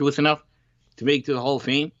virtuous enough to make it to the Hall of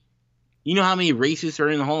Fame. You know how many racists are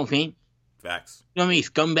in the Hall of Fame? Facts. You know how many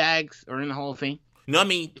scumbags are in the Hall of Fame? You know how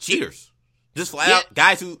many cheaters? Just flat out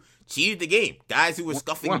guys who cheated the game. Guys who were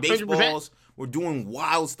scuffing 100%. Baseballs, were doing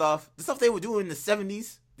wild stuff. The stuff they were doing in the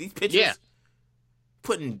 70s, these pitchers. Yeah.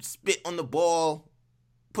 putting spit on the ball,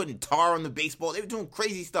 putting tar on the baseball. They were doing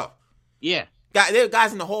crazy stuff. Yeah. There were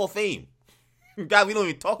guys in the Hall of Fame. Guys, we don't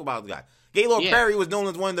even talk about the guy. Gaylord Perry was known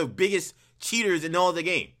as one of the biggest cheaters in all of the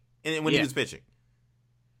game when he was pitching.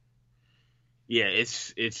 Yeah,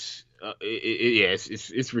 it's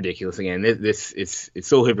ridiculous. Again, it's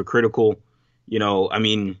so hypocritical. I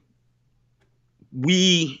mean,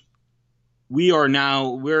 we're in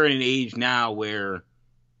an age now where,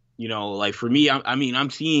 like for me, I'm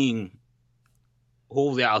seeing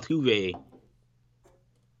Jose Altuve,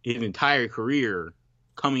 his entire career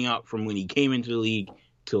coming up from when he came into the league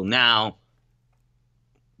till now.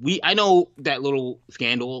 I know that little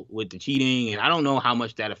scandal with the cheating, and I don't know how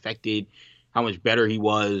much that affected how much better he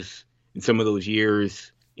was in some of those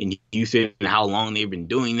years in Houston and how long they've been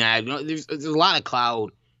doing that. There's a lot of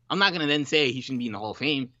cloud. I'm not going to then say he shouldn't be in the Hall of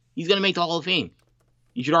Fame. He's going to make the Hall of Fame.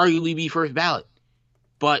 He should arguably be first ballot.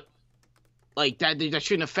 But like that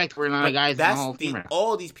shouldn't affect where none of the guys in the Hall of Fame.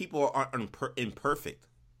 All these people are imperfect.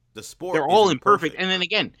 The sport, they're all imperfect. And then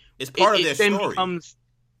again, it's part of their story.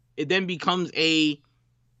 It then becomes a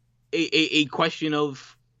question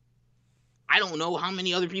of, I don't know how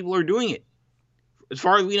many other people are doing it. As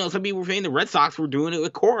far as we know, some people were saying the Red Sox were doing it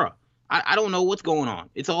with Cora. I don't know what's going on.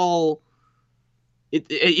 It's all, when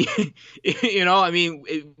you're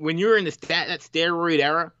in that steroid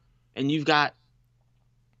era, and you've got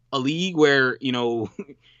a league where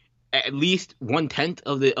at least 1/10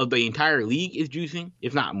 of the entire league is juicing,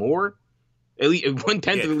 if not more. At least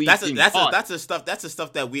 1/10 of the league. That's the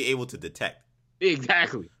stuff that we're able to detect.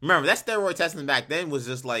 Exactly. Remember that steroid testing back then was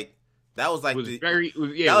just like. That was like the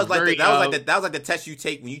test you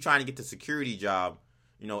take when you're trying to get the security job,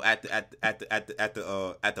 at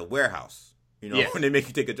the warehouse. When they make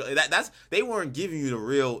you take a job. They weren't giving you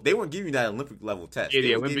that Olympic level test.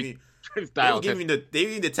 They were giving you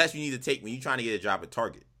the test you need to take when you're trying to get a job at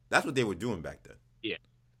Target. That's what they were doing back then. Yeah.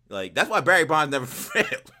 Like that's why Barry Bonds never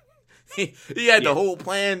failed. He had the whole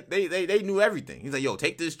plan. They knew everything. He's like, yo,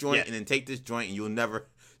 take this joint and then take this joint and you'll never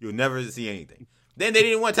see anything. Then they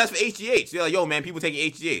didn't want to test for HGH. They're like, yo, man, people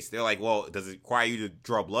taking HGH. They're like, well, does it require you to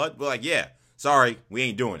draw blood? We're like, yeah. Sorry, we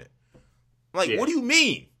ain't doing it. I'm like, what do you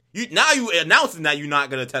mean? You announcing that you're not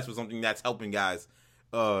gonna test for something that's helping guys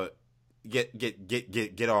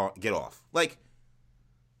get off. Like,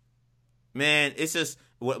 man, it's just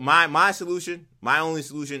what my solution, my only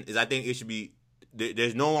solution is I think it should be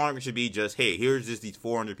there's no longer should be just, hey, here's just these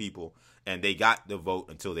 400 people and they got the vote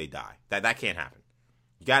until they die. That can't happen.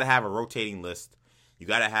 You got to have a rotating list. You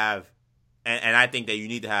got to have, and I think that you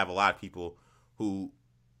need to have a lot of people who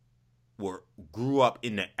grew up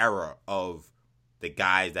in the era of the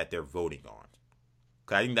guys that they're voting on.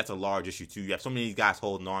 Because I think that's a large issue too. You have so many of these guys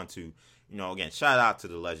holding on to, again, shout out to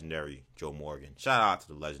the legendary Joe Morgan. Shout out to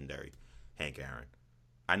the legendary Hank Aaron.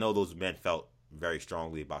 I know those men felt very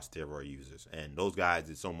strongly about steroid users, and those guys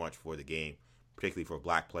did so much for the game, particularly for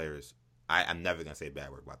black players. I'm never gonna say a bad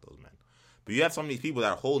word about those men. But you have some of these people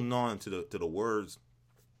that are holding on to the words,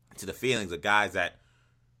 to the feelings of guys that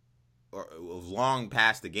are long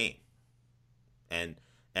past the game, and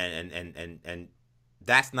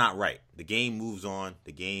that's not right. The game moves on.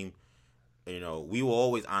 The game, we will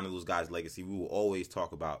always honor those guys' legacy. We will always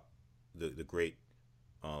talk about the great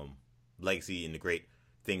legacy and the great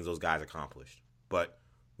things those guys accomplished. But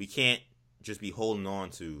we can't just be holding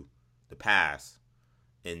on to the past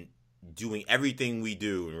and doing everything we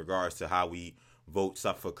do in regards to how we vote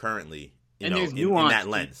stuff for currently, in that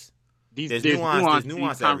lens. There's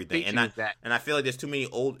nuance to everything, and I feel like there's too many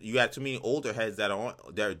older heads that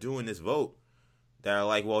are doing this vote that are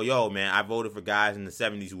like, well, yo, man, I voted for guys in the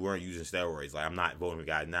 70s who weren't using steroids. Like, I'm not voting for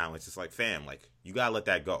guys now. It's just like, fam, like, you gotta let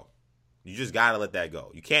that go. You just gotta let that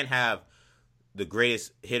go. You can't have the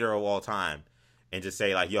greatest hitter of all time and just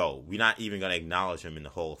say like, yo, we're not even gonna acknowledge him in the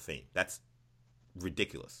Hall of Fame. That's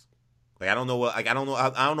ridiculous. Like, I don't know.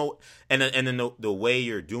 And then the way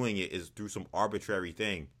you're doing it is through some arbitrary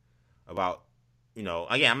thing about,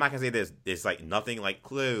 again, I'm not gonna say there's like nothing, like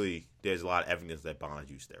clearly there's a lot of evidence that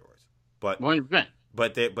Bonds used steroids, but 100%.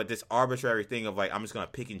 But this arbitrary thing of like, I'm just gonna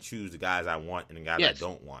pick and choose the guys I want and the guys I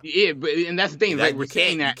don't want. Yeah, and that's the thing. Like, we're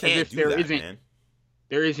saying that as if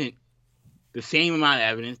there isn't the same amount of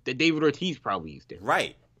evidence that David Ortiz probably used it.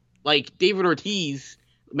 Right. Like David Ortiz,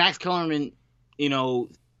 Max Kellerman,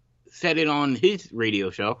 said it on his radio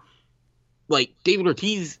show. Like, David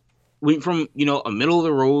Ortiz went from, a middle of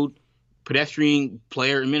the road pedestrian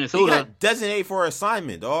player in Minnesota. He got designated for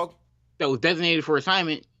assignment, dog. That was designated for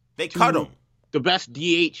assignment. They cut him. The best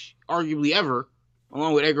DH arguably ever,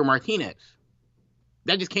 along with Edgar Martinez.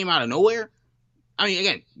 That just came out of nowhere. I mean,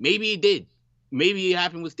 again, maybe it did. Maybe it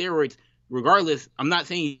happened with steroids. regardless, I'm not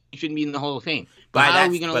saying he shouldn't be in the Hall of Fame. But how are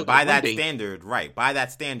we going to look by at that thing? standard, right? By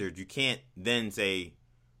that standard, you can't then say,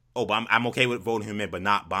 "Oh, but I'm okay with voting him in, but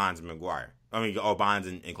not Bonds and McGwire." I mean, or Bonds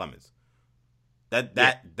and Clemens.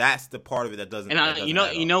 That's the part of it that doesn't. And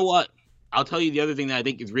you know what? I'll tell you the other thing that I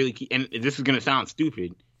think is really key, and this is going to sound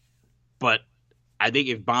stupid, but I think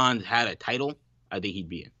if Bonds had a title, I think he'd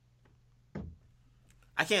be in.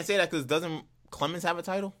 I can't say that because doesn't Clemens have a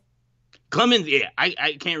title? Clemens, yeah,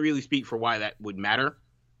 I can't really speak for why that would matter.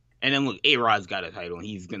 And then look, A-Rod's got a title, and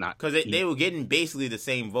he's not because they were getting basically the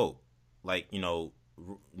same vote, like they were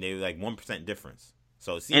like 1% difference.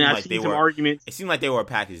 So it seemed like they were arguments. It seemed like they were a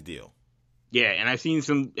package deal. Yeah, and I've seen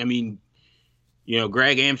some. I mean,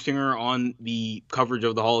 Greg Amsinger on the coverage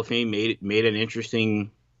of the Hall of Fame made an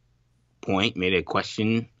interesting point, made a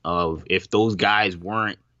question of if those guys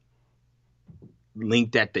weren't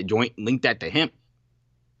linked at the hip.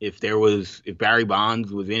 If Barry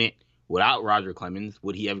Bonds was in it without Roger Clemens,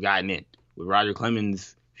 would he have gotten in? With Roger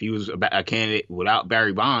Clemens, if he was a candidate without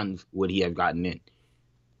Barry Bonds, would he have gotten in?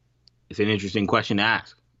 It's an interesting question to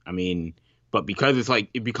ask. I mean, but because it's like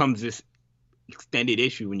it becomes this extended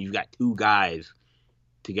issue when you've got two guys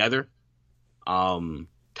together. Tom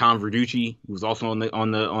Verducci, who's also on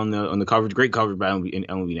the coverage, great coverage by MLB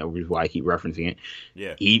Network, which is why I keep referencing it.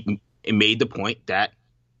 Yeah, he made the point that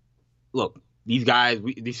look. These guys,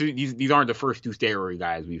 these aren't the first two steroid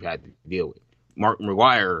guys we've had to deal with. Mark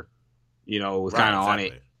McGwire, was kind of on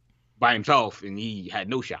it by himself, and he had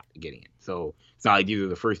no shot at getting it. So it's not like these are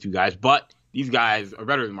the first two guys, but these guys are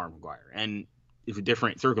better than Mark McGwire, and it's a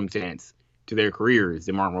different circumstance to their careers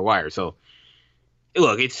than Mark McGwire. So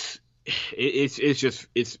look, it's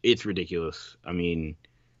ridiculous. I mean,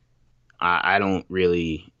 I don't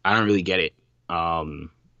really get it.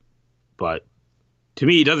 But to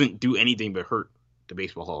me, it doesn't do anything but hurt the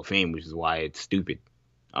Baseball Hall of Fame, which is why it's stupid.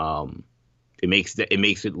 It makes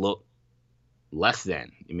it look less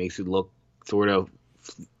than. It makes it look sort of.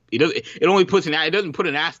 It doesn't put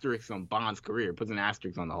an asterisk on Bond's career. It puts an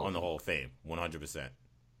asterisk on the Hall of Fame. 100%.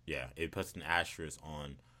 Yeah, it puts an asterisk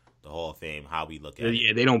on the Hall of Fame. How we look at it.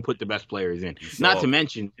 Yeah, they don't put the best players in. Not to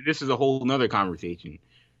mention, this is a whole nother conversation.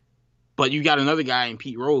 But you got another guy in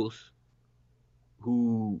Pete Rose,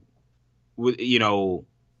 who.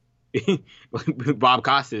 Bob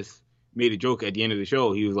Costas made a joke at the end of the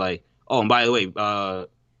show. He was like, "Oh, and by the way,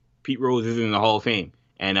 Pete Rose is in the Hall of Fame,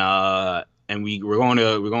 and we're going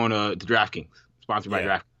to DraftKings, sponsored by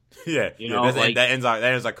DraftKings." Yeah, that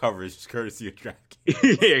ends our coverage, courtesy of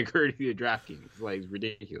DraftKings. Yeah, courtesy of DraftKings. It's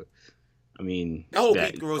ridiculous. I mean, the whole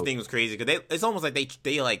Pete Rose thing was crazy because it's almost like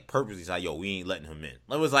they like purposely said, "Yo, we ain't letting him in."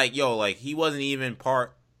 It was like, "Yo, like he wasn't even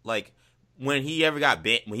part like." When he got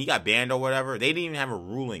banned or whatever, they didn't even have a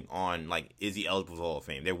ruling on like is he eligible for the Hall of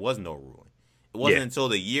Fame. There was no ruling. It wasn't until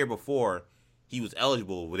the year before he was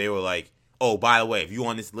eligible where they were like, "Oh, by the way, if you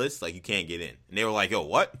on this list, like you can't get in." And they were like, "Yo,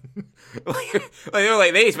 what?"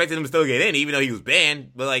 they expected him to still get in even though he was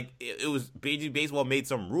banned, but like it was baseball made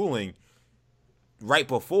some ruling right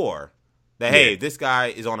before that. Hey, this guy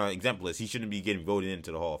is on an exempt list. He shouldn't be getting voted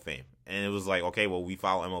into the Hall of Fame. And it was like, okay, well we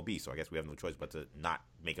follow MLB, so I guess we have no choice but to not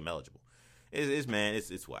make him eligible.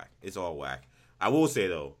 It's whack. It's all whack. I will say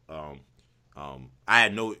though, I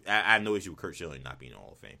have no issue with Curt Schilling not being in the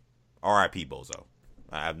Hall of Fame. R.I.P. Bozo.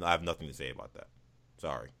 I have nothing to say about that.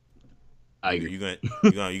 Sorry. I agree. You're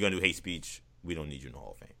gonna do hate speech. We don't need you in the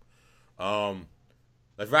Hall of Fame.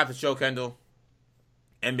 Let's wrap the show, Kendall.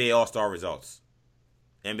 NBA All-Star results.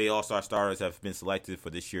 NBA All-Star starters have been selected for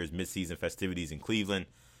this year's midseason festivities in Cleveland,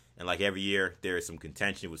 and like every year, there is some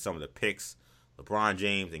contention with some of the picks. LeBron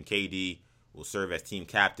James and KD will serve as team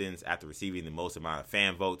captains after receiving the most amount of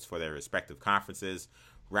fan votes for their respective conferences.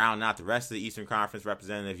 Rounding out the rest of the Eastern Conference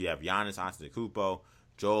representatives, you have Giannis Antetokounmpo,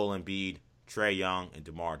 Joel Embiid, Trae Young, and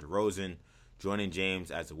DeMar DeRozan. Joining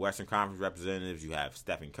James as the Western Conference representatives, you have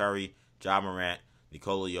Stephen Curry, Ja Morant,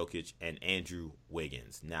 Nikola Jokic, and Andrew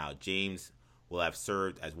Wiggins. Now, James will have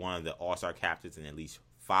served as one of the All-Star captains in at least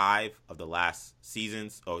 5 of the last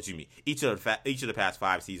seasons. Each of the past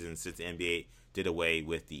 5 seasons since the NBA did away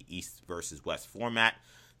with the East versus West format.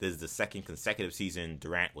 This is the second consecutive season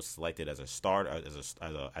Durant was selected as a starter,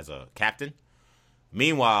 as a captain.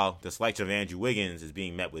 Meanwhile, the selection of Andrew Wiggins is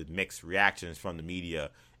being met with mixed reactions from the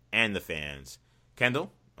media and the fans.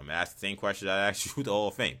 Kendall, I'm going to ask the same question I asked you with the Hall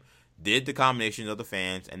of Fame. Did the combination of the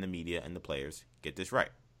fans and the media and the players get this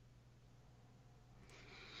right?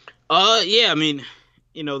 Yeah, I mean,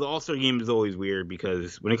 the All-Star game is always weird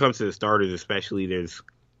because when it comes to the starters especially, it's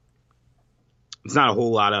not a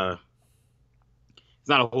whole lot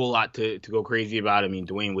to go crazy about. I mean,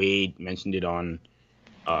 Dwayne Wade mentioned it on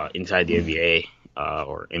Inside the NBA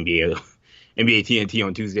or NBA NBA TNT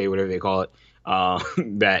on Tuesday, whatever they call it,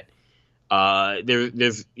 that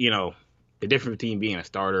there's the difference between being a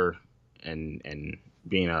starter and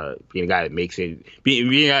being a guy that makes it. Being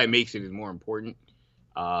a guy that makes it is more important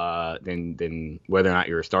than whether or not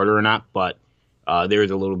you're a starter or not. But there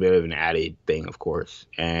is a little bit of an added thing, of course.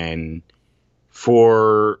 And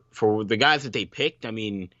for the guys that they picked, I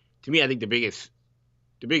mean, to me, I think the biggest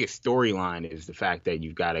storyline is the fact that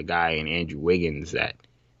you've got a guy in Andrew Wiggins that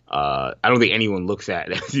I don't think anyone looks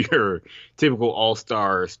at as your typical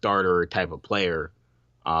all-star starter type of player.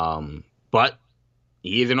 But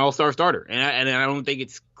he is an all-star starter, and I don't think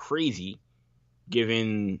it's crazy,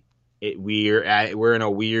 given we're in a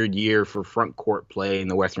weird year for front court play in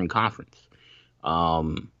the Western Conference.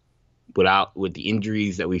 With the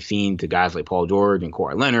injuries that we've seen to guys like Paul George and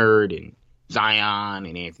Kawhi Leonard and Zion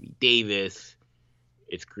and Anthony Davis,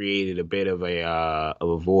 it's created a bit of a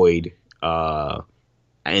void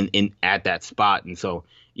and at that spot. And so,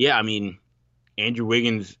 yeah, I mean, Andrew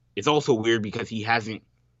Wiggins, it's also weird because he's a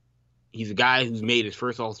guy who's made his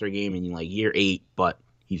first All-Star game in like year 8, but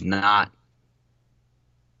he's not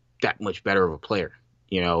that much better of a player.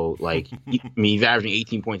 He's averaging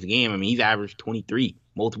 18 points a game. I mean, he's averaged 23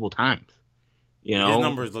 multiple times. His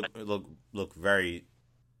numbers look very,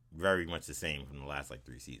 very much the same from the last like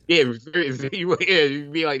 3 seasons. Yeah,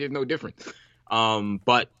 it'd be like there's no difference.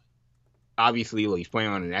 But obviously, he's playing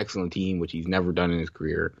on an excellent team, which he's never done in his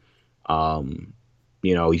career. You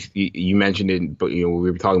mentioned it, but we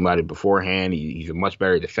were talking about it beforehand. He's a much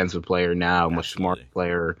better defensive player now, much smarter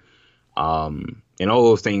player, and all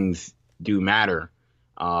those things do matter.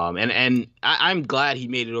 And I'm glad he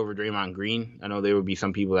made it over Draymond Green. I know there would be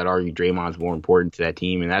some people that argue Draymond's more important to that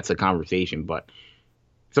team, and that's a conversation. But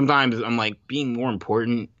sometimes I'm like, being more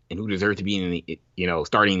important and who deserves to be in the,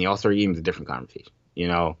 starting in the All-Star game is a different conversation.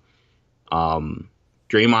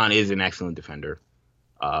 Draymond is an excellent defender.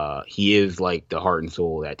 He is like the heart and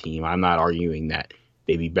soul of that team. I'm not arguing that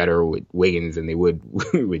they'd be better with Wiggins than they would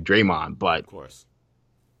with Draymond, but of course.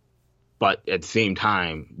 But at the same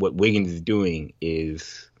time, what Wiggins is doing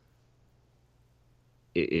is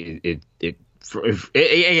it's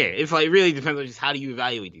like really depends on just how do you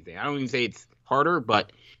evaluate these things. I don't even say it's harder,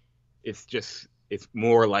 but it's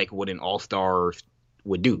more like what an all-star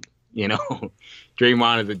would do.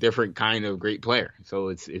 Draymond is a different kind of great player,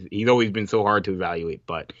 so he's always been so hard to evaluate.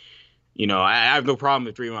 But I have no problem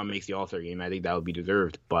if Draymond makes the All-Star game. I think that would be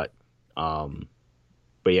deserved. But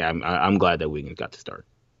yeah, I'm glad that Wiggins got to start.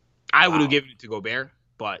 I would have given it to Gobert,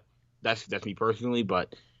 but that's me personally.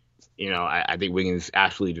 But I think Wiggins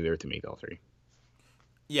absolutely deserved to make the All-Star game.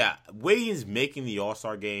 Yeah, Wiggins making the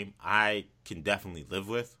All-Star game, I can definitely live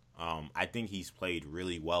with. I think he's played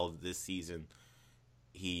really well this season.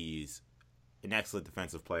 He's an excellent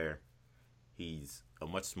defensive player. He's a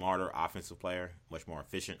much smarter offensive player, much more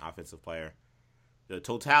efficient offensive player. The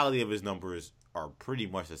totality of his numbers are pretty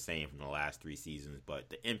much the same from the last 3 seasons, but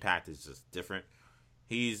the impact is just different.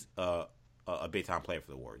 He's a big-time player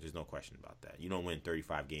for the Warriors. There's no question about that. You don't win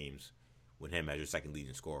 35 games with him as your second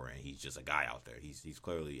leading scorer, and he's just a guy out there. He's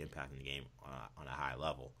clearly impacting the game on a high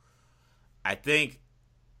level. I think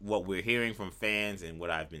what we're hearing from fans and what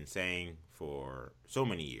I've been saying for so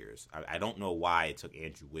many years, I don't know why it took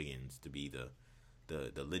Andrew Wiggins to be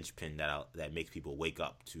the linchpin that makes people wake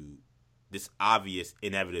up to this obvious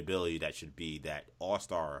inevitability that should be that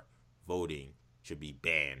all-star voting should be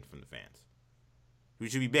banned from the fans. We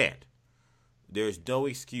should be banned. There's no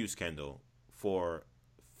excuse, Kendall, for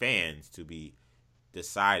fans to be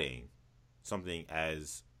deciding something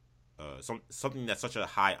as something that's such a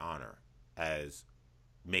high honor as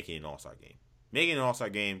making an all-star game. Making an all-star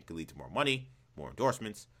game could lead to more money, more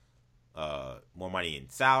endorsements, more money in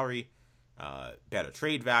salary, better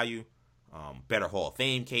trade value, better Hall of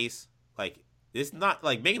Fame case. Like, it's not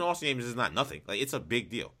like making an all-star game is not nothing. Like, it's a big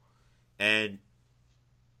deal. And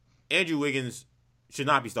Andrew Wiggins should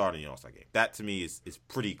not be starting the All-Star game. That, to me, is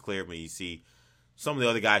pretty clear when you see some of the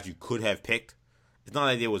other guys you could have picked. It's not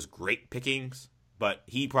like there was great pickings, but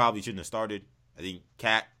he probably shouldn't have started. I think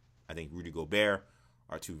Cat, I think Rudy Gobert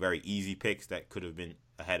are 2 very easy picks that could have been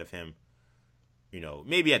ahead of him.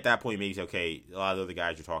 Maybe at that point, maybe say, okay, a lot of the other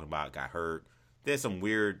guys you're talking about got hurt. There's some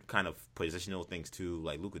weird kind of positional things, too.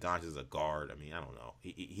 Like, Luka Doncic is a guard. I mean, I don't know.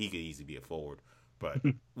 He could easily be a forward, but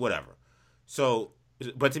whatever. So,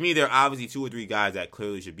 but to me, there are obviously 2 or 3 guys that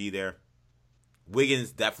clearly should be there.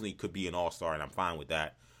 Wiggins definitely could be an all-star, and I'm fine with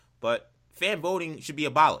that. But fan voting should be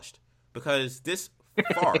abolished because this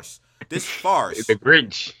farce, the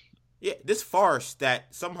Grinch. Yeah, this farce that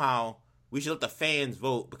somehow we should let the fans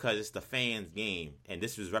vote because it's the fans' game and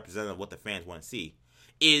this is representative of what the fans want to see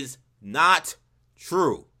is not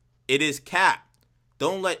true. It is cap.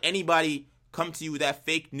 Don't let anybody come to you with that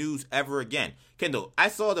fake news ever again. Kendall, I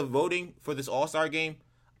saw the voting for this All-Star game.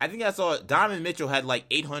 I think I saw Donovan Mitchell had like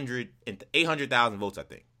 800,000 votes, I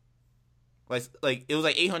think. Like it was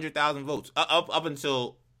like 800,000 votes up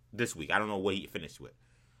until this week. I don't know what he finished with.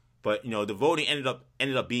 But, the voting ended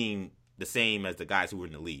up being the same as the guys who were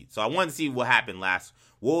in the lead. So I wanted to see what happened what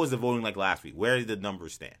was the voting like last week? Where did the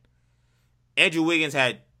numbers stand? Andrew Wiggins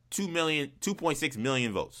had 2.6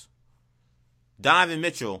 million votes. Donovan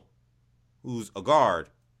Mitchell, who's a guard,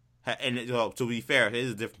 and to be fair, it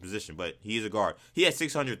is a different position, but he is a guard. He had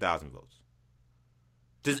 600,000 votes.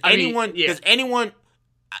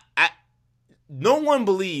 No one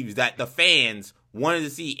believes that the fans wanted to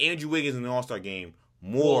see Andrew Wiggins in the All-Star game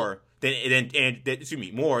more than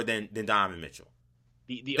Donovan Mitchell.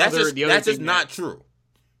 That's just not true.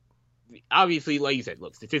 Obviously, like you said,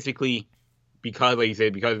 look, statistically, because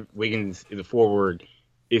Wiggins is a forward,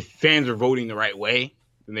 if fans are voting the right way,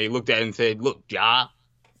 then they looked at it and said, look, Ja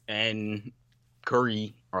and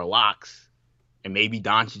Curry are locks, and maybe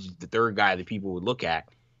Doncic is the third guy that people would look at.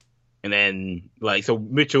 And then, so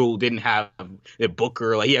Mitchell didn't have the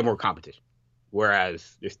Booker, he had more competition.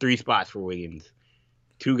 Whereas there's 3 spots for Wiggins,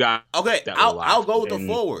 2 guys. Okay, I'll go with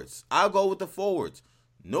the forwards.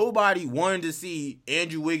 Nobody wanted to see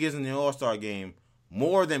Andrew Wiggins in the All-Star game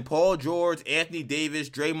more than Paul George, Anthony Davis,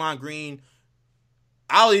 Draymond Green.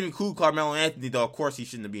 I'll even include Carmelo Anthony, though of course he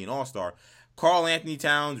shouldn't be an All-Star. Karl Anthony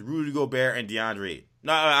Towns, Rudy Gobert, and DeAndre Ayton.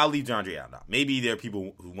 No, I'll leave DeAndre out now. Maybe there are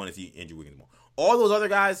people who want to see Andrew Wiggins more. All those other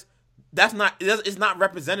guys, it's not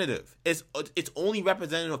representative. It's only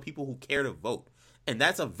representative of people who care to vote. And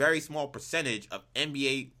that's a very small percentage of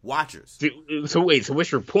NBA watchers. So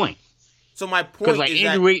what's your point? So my point is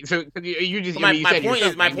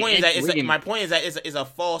that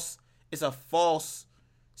it's a false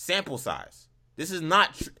sample size. This is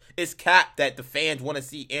not it's capped that the fans want to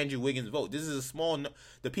see Andrew Wiggins vote. This is a small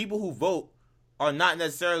the people who vote are not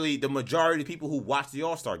necessarily the majority of people who watch the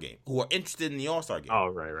All-Star game, who are interested in the All-Star game. Oh,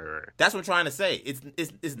 right. That's what I'm trying to say.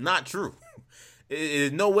 It's not true.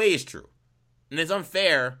 No way it's true. And it's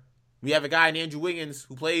unfair. We have a guy in Andrew Wiggins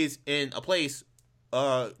who plays in a place,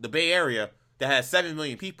 the Bay Area, that has 7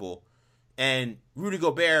 million people, and Rudy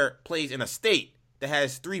Gobert plays in a state that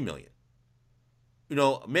has 3 million.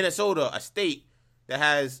 Minnesota, a state that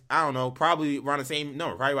has, I don't know, probably around the same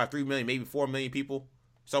number, probably about 3 million, maybe 4 million people.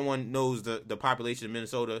 Someone knows the population of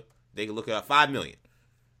Minnesota. They can look it up. 5 million.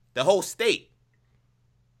 The whole state.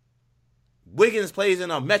 Wiggins plays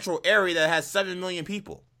in a metro area that has 7 million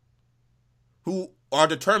people who are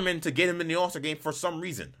determined to get him in the All-Star game for some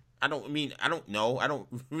reason. I don't know. I don't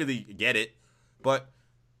really get it. But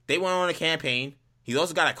they went on a campaign. He's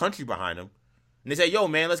also got a country behind him. And they said, yo,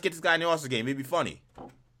 man, let's get this guy in the All-Star game. It'd be funny.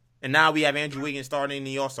 And now we have Andrew Wiggins starting in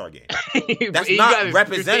the All-Star game. That's not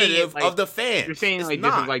representative of the fans. You're saying this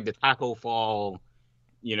is like the Taco Fall,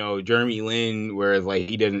 Jeremy Lin, whereas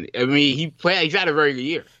he doesn't. I mean, he's had a very good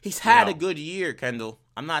year. He's had a good year, Kendall.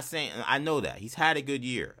 I'm not saying I know that he's had a good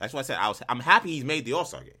year. That's why I said I'm happy he's made the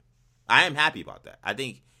All-Star game. I am happy about that. I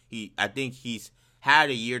think he's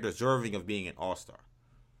had a year deserving of being an All-Star.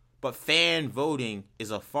 But fan voting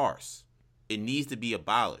is a farce. It needs to be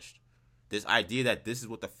abolished. This idea that this is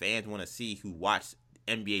what the fans want to see who watch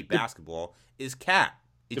NBA basketball is cap.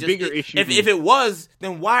 Bigger issue. If it was,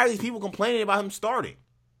 then why are these people complaining about him starting?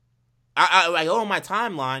 I go on my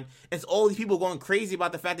timeline, it's all these people going crazy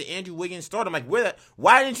about the fact that Andrew Wiggins started. I'm like,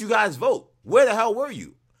 why didn't you guys vote? Where the hell were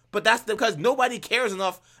you? But that's because nobody cares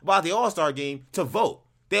enough about the All-Star game to vote.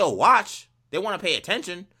 They'll watch. They want to pay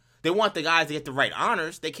attention. They want the guys to get the right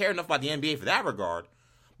honors. They care enough about the NBA for that regard.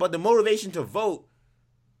 But the motivation to vote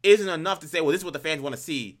isn't enough to say, well, this is what the fans want to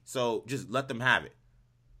see, so just let them have it.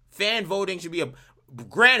 Fan voting should be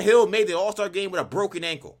Grant Hill made the All-Star game with a broken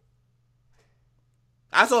ankle.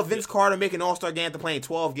 I saw Vince Carter make an All-Star game after playing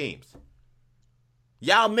 12 games.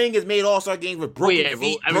 Yao Ming has made All-Star games with broken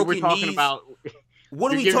feet, broken knees.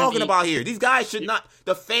 What are we talking about here? These guys should not.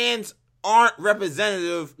 The fans aren't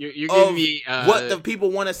representative of what the people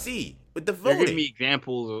want to see with the voting. You're giving me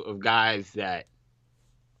examples of guys that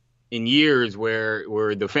in years where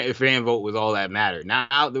the fan vote was all that mattered.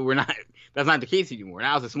 Now that we're not. That's not the case anymore.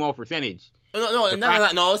 Now it's a small percentage. No, it's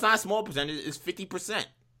not a small percentage. It's 50%.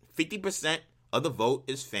 50% of the vote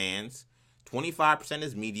is fans. 25%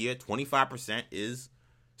 is media. 25% is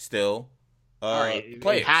still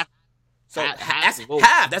players. Half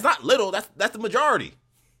That's not little. That's the majority.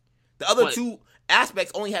 The other two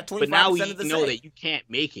aspects only have 25% of the say. But now we know that you can't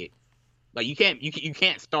make it. Like you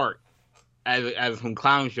can't start as some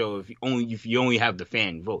clown show if you only have the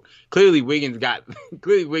fan vote. Clearly Wiggins got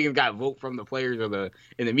vote from the players in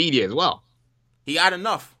the media as well. He got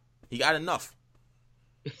enough. He got enough.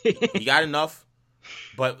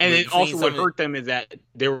 But and then also what hurt them is that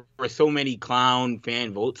there were so many clown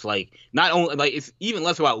fan votes. Like not only like it's even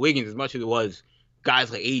less about Wiggins as much as it was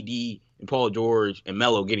guys like AD and Paul George and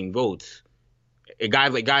Melo getting votes. And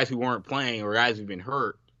guys who weren't playing or guys who've been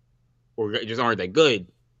hurt or just aren't that good.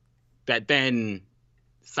 That then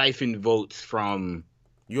siphoned votes from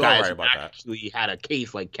you guys right about who actually had a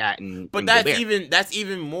case like Cat and. But and that's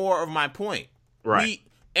even more of my point. Right.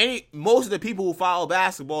 Most of the people who follow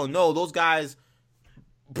basketball know those guys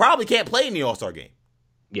probably can't play in the All-Star game.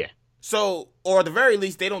 Yeah. So, or at the very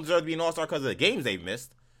least, they don't deserve to be an All-Star because of the games they've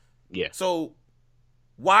missed. Yeah. So,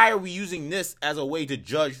 why are we using this as a way to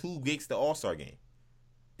judge who makes the All-Star game?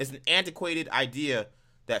 It's an antiquated idea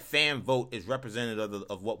that fan vote is representative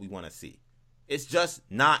of what we want to see. It's just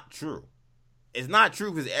not true. It's not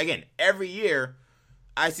true because, again, every year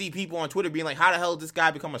I see people on Twitter being like, how the hell did this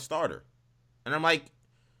guy become a starter? And I'm like,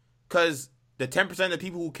 because the 10% of the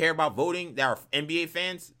people who care about voting that are NBA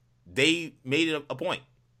fans, they made it a point.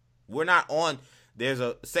 We're not on. There's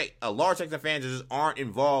a large section of fans that just aren't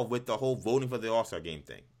involved with the whole voting for the All-Star game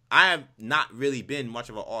thing. I have not really been much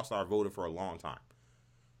of an All-Star voter for a long time.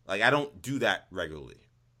 Like, I don't do that regularly.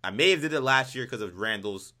 I may have did it last year because of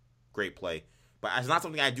Randall's great play, but it's not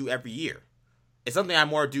something I do every year. It's something I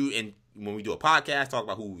more do when we do a podcast, talk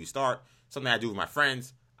about who we start, something I do with my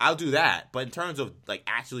friends. I'll do that. But in terms of, like,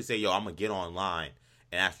 actually say, yo, I'm going to get online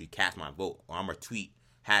and actually cast my vote, or I'm going to tweet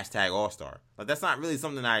 #All-Star. Like, that's not really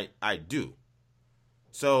something I do.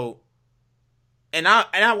 So, and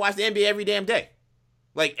I watch the NBA every damn day.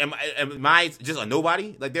 Like, am I just a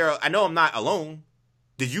nobody? Like, I know I'm not alone.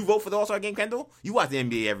 Did you vote for the All-Star game, Kendall? You watch the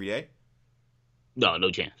NBA every day.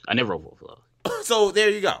 No chance. I never vote for those. So there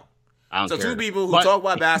you go. I don't care. Two people who talk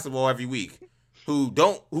about basketball every week, who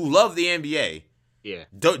love the NBA,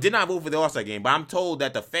 did not vote for the All-Star game. But I'm told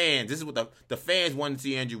that the fans, this is what the fans wanted to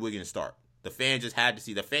see Andrew Wiggins start. The fans just had to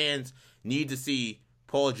see. The fans need to see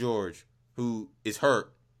Paul George, who is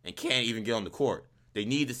hurt and can't even get on the court. They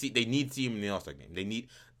need to see him in the All-Star game. They need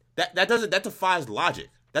that defies logic.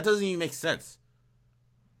 That doesn't even make sense.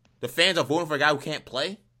 The fans are voting for a guy who can't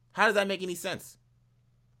play? How does that make any sense?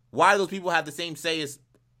 Why do those people have the same say as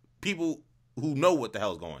people who know what the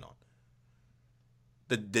hell is going on?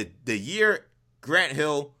 The year Grant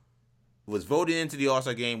Hill was voted into the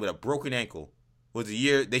All-Star game with a broken ankle was the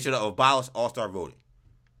year they should have abolished All-Star voting.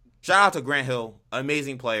 Shout out to Grant Hill, an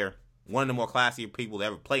amazing player, one of the more classier people to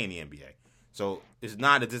ever play in the NBA. So it's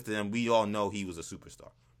not a diss to him. We all know he was a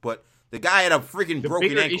superstar. But the guy had a freaking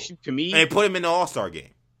broken ankle issue to me, and put him in the All-Star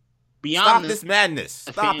game. Stop this madness.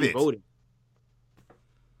 Stop it. Voting.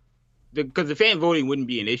 Because the fan voting wouldn't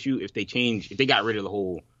be an issue if they got rid of the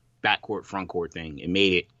whole backcourt, frontcourt thing and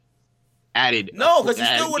made it added. No, because he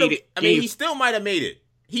still would have. He still might have made it.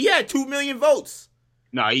 He had 2 million votes.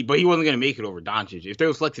 No, but he wasn't going to make it over Doncic. If there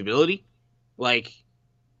was flexibility, like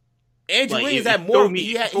Andrew Wiggins had more.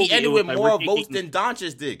 He ended with more votes than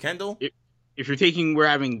Doncic did. Kendall, if you're taking, we're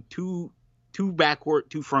having two backcourt,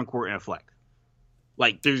 2 frontcourt, and a flex.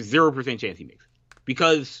 Like, there's 0% chance he makes it.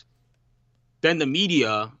 Because then the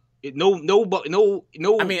media, no.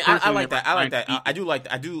 I mean, I like that. I do like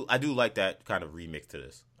that kind of remix to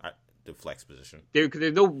this, the flex position. Because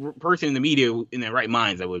there's no person in the media in their right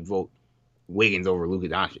minds that would vote Wiggins over Luka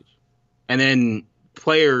Doncic. And then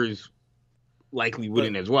players likely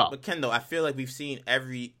wouldn't as well. But Kendall, I feel like we've seen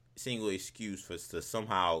every single excuse to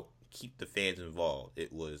somehow keep the fans involved.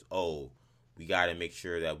 It was, we got to make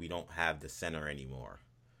sure that we don't have the center anymore.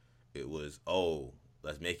 It was,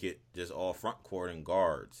 let's make it just all front court and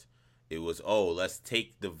guards. It was, let's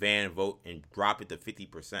take the Van vote and drop it to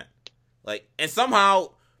 50%. Like, and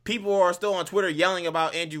somehow people are still on Twitter yelling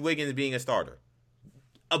about Andrew Wiggins being a starter.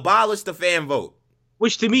 Abolish the fan vote.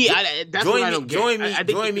 Which to me, that's what I don't get.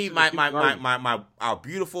 Join me, our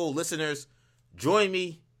beautiful listeners. Join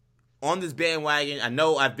me on this bandwagon. I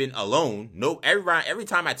know I've been alone. Every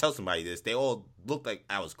time I tell somebody this, they all look like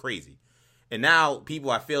I was crazy. And now people,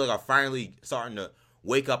 I feel like, are finally starting to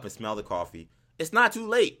wake up and smell the coffee. It's not too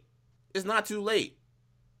late. It's not too late.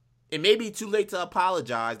 It may be too late to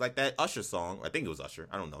apologize, like that Usher song. I think it was Usher.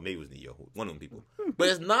 I don't know. Maybe it was Neo. One of them people. But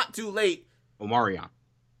it's not too late. Omarion.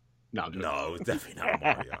 No, it was definitely not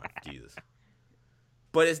Omarion. Jesus.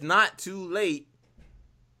 But it's not too late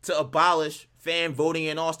to abolish fan voting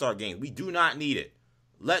in All-Star games. We do not need it.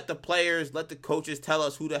 Let the players, let the coaches tell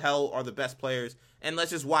us who the hell are the best players, and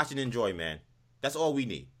let's just watch and enjoy, man. That's all we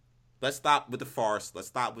need. Let's stop with the farce. Let's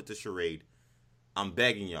stop with the charade. I'm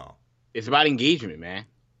begging y'all. It's about engagement, man.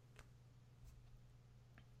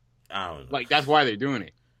 I don't know. Like, that's why they're doing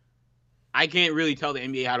it. I can't really tell the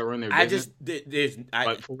NBA how to run their business.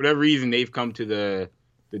 But for whatever reason, they've come to the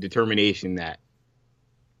determination that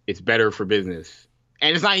it's better for business.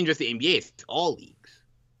 And it's not even just the NBA; it's all leagues.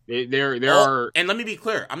 There are. And let me be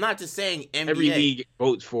clear: I'm not just saying NBA. Every league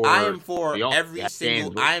votes for. I am for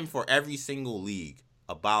every single league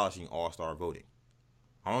abolishing All-Star voting.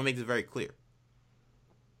 I want to make this very clear.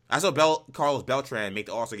 I saw Carlos Beltran make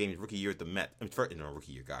the All-Star game his rookie year at the Mets.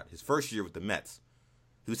 His first year with the Mets.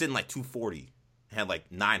 He was hitting like 240 and had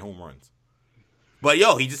like 9 home runs. But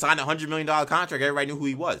he just signed a $100 million contract. Everybody knew who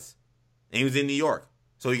he was. And he was in New York.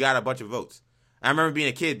 So he got a bunch of votes. I remember being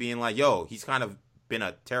a kid being like, he's kind of been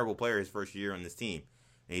a terrible player his first year on this team.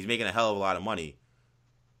 And he's making a hell of a lot of money.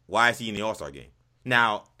 Why is he in the All-Star game?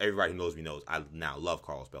 Now, everybody who knows me knows I now love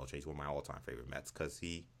Carlos Beltran. He's one of my all-time favorite Mets because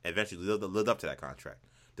he eventually lived up to that contract,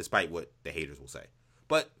 despite what the haters will say.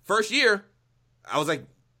 But first year, I was like,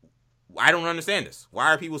 I don't understand this. Why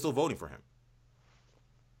are people still voting for him?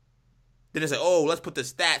 Then they say, let's put the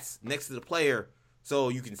stats next to the player so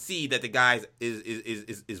you can see that the guy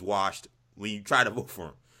is washed when you try to vote for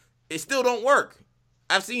him. It still don't work.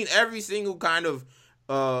 I've seen every single kind of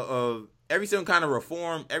reform, every single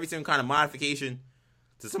kind of modification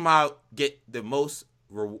to somehow get the most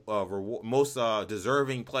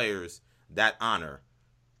deserving players that honor,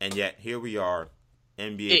 and yet here we are.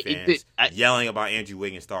 NBA fans yelling about Andrew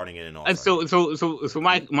Wiggins starting in an All-Star. So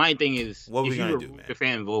my thing is, what are we gonna do, man? The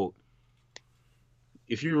fan vote.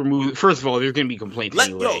 If you remove, first of all, there's gonna be complaints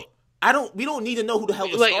anyway. We don't need to know who the hell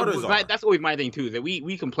the starters are. That's always my thing too. Is that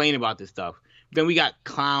we complain about this stuff. Then we got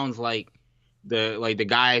clowns like the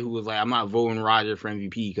guy who was like, I'm not voting Roger for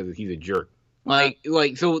MVP because he's a jerk.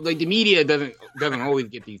 So the media doesn't always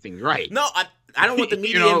get these things right. No, I don't want the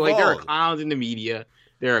media involved. There are clowns in the media.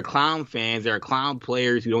 There are clown fans. There are clown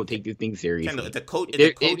players who don't take this thing seriously.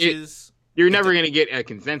 The coaches. You're never going to get a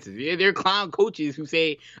consensus. There are clown coaches who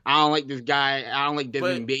say, I don't like this guy. I don't like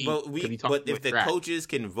Desmond Bain. But if the coaches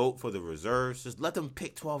can vote for the reserves, just let them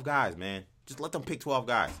pick 12 guys, man. Just let them pick 12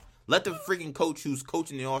 guys. Let the freaking coach who's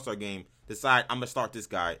coaching the All-Star game decide, I'm going to start this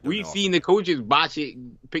guy. We've seen the coaches botch it,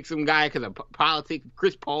 pick some guy because of politics.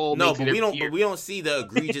 Chris Paul. No, but we don't see the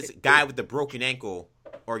egregious guy with the broken ankle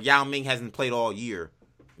or Yao Ming hasn't played all year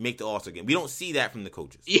make the All-Star game. We don't see that from the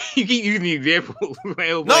coaches. You keep using the example.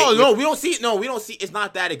 No, we don't see it. No, we don't see. It's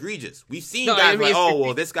not that egregious. We've seen guys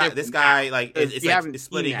this guy, like it's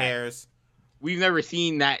splitting hairs. We've never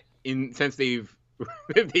seen that since they've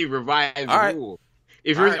revised the rule.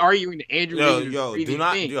 If you're arguing Andrew Wiggins,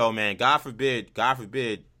 man, God forbid,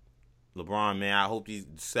 LeBron, man, I hope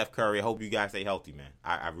Steph Curry, I hope you guys stay healthy, man.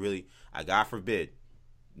 I really, God forbid,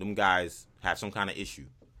 them guys have some kind of issue.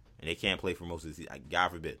 And they can't play for most of the season. God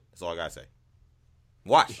forbid. That's all I gotta say.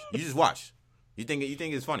 Watch. You just watch. You think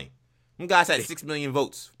it's funny? Them guys had 6 million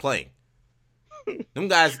votes playing. Them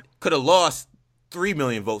guys could have lost 3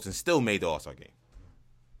 million votes and still made the All-Star game.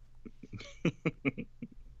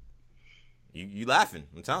 You laughing?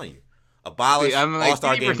 I'm telling you. Abolish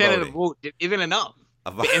All-Star game voting. 50% of the vote isn't enough.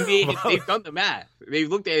 The NBA, they've done the math. They've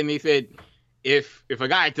looked at it and they said, if a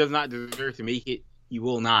guy does not deserve to make it, he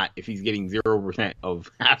will not if he's getting 0% of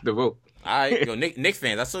half the vote. All right, Knicks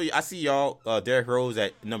fans. I see y'all. Derrick Rose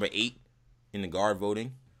at number 8 in the guard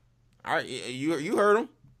voting. All right, you heard him.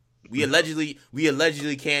 We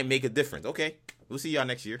allegedly can't make a difference. Okay, we'll see y'all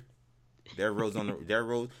next year. Derrick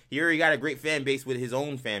Rose. He already got a great fan base with his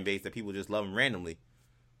own fan base that people just love him randomly.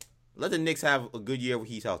 Let the Knicks have a good year where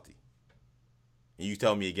he's healthy. And you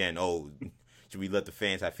tell me again, should we let the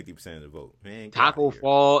fans have 50% of the vote? Man, Taco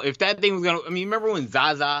Fall. If that thing was gonna, remember when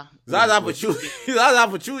Zaza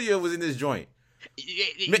Pachulia was in this joint?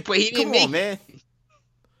 But he didn't make man.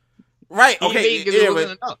 Right? Okay.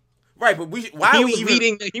 Right, but why are we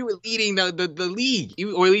even? He was leading the league,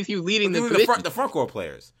 or at least he was leading the front court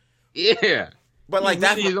players. Yeah. But like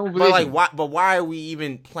that, why are we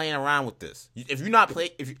even playing around with this? If you're not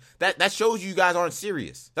that shows you guys aren't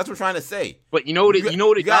serious. That's what I'm trying to say. But you know what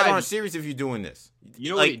you guys aren't serious if you're doing this. You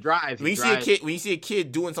know what it drives. When you see a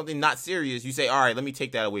kid doing something not serious, you say, "All right, let me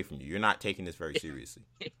take that away from you. You're not taking this very seriously."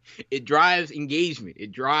 It drives engagement.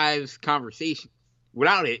 It drives conversation.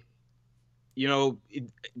 Without it,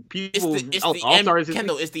 people.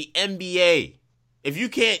 Kendall, it's the NBA. If you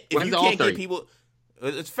can't get people,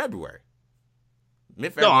 it's February.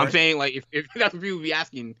 Mid-February. No, I'm saying like if that's what people would be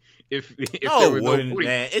asking if there was no voting.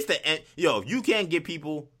 Man, it's if you can't get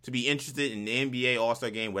people to be interested in the NBA All-Star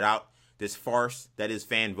game without this farce that is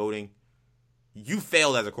fan voting, you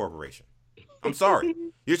failed as a corporation. I'm sorry.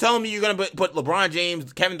 You're telling me you're gonna put LeBron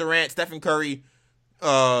James, Kevin Durant, Stephen Curry,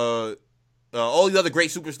 all these other great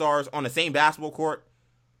superstars on the same basketball court.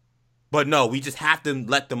 But no, we just have to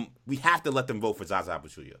let them. We have to let them vote for Zaza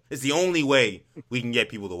Pachulia. It's the only way we can get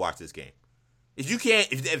people to watch this game. If you can't,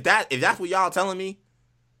 if that's what y'all telling me,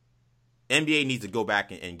 NBA needs to go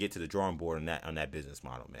back and get to the drawing board on that business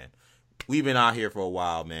model, man. We've been out here for a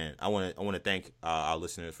while, man. I want to thank our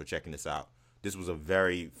listeners for checking this out. This was a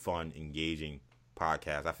very fun, engaging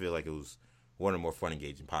podcast. I feel like it was one of the more fun,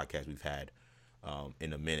 engaging podcasts we've had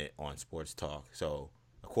in a minute on Sports Talk. So,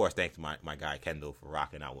 of course, thanks to my guy Kendall for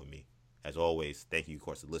rocking out with me. As always, thank you, of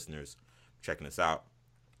course, to listeners for checking us out.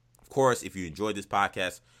 Of course, if you enjoyed this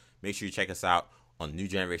podcast, make sure you check us out on the New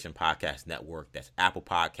Generation Podcast Network. That's Apple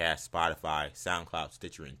Podcasts, Spotify, SoundCloud,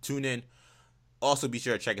 Stitcher, and TuneIn. Also, be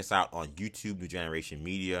sure to check us out on YouTube, New Generation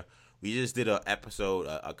Media. We just did an episode,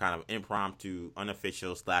 a kind of impromptu,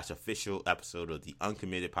 unofficial / official episode of the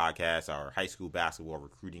Uncommitted Podcast, our high school basketball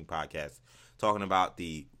recruiting podcast, talking about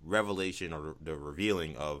the revelation or the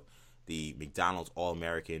revealing of the McDonald's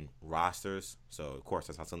All-American rosters. So, of course,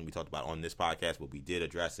 that's not something we talked about on this podcast, but we did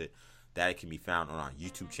address it. That can be found on our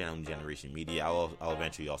YouTube channel, New Generation Media. I'll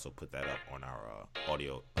eventually also put that up on our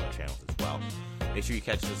audio channels as well. Make sure you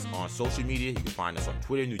catch us on social media. You can find us on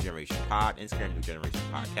Twitter, New Generation Pod, Instagram, New Generation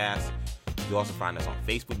Podcast. You can also find us on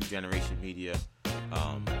Facebook, New Generation Media.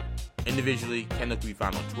 Individually, Kendall can be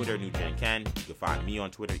found on Twitter, New Gen Ken. You can find me on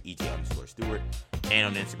Twitter, EJ_Stewart, and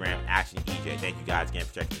on Instagram, Action EJ. Thank you guys again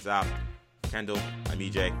for checking us out. Kendall, I'm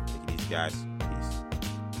EJ. Take it easy, guys.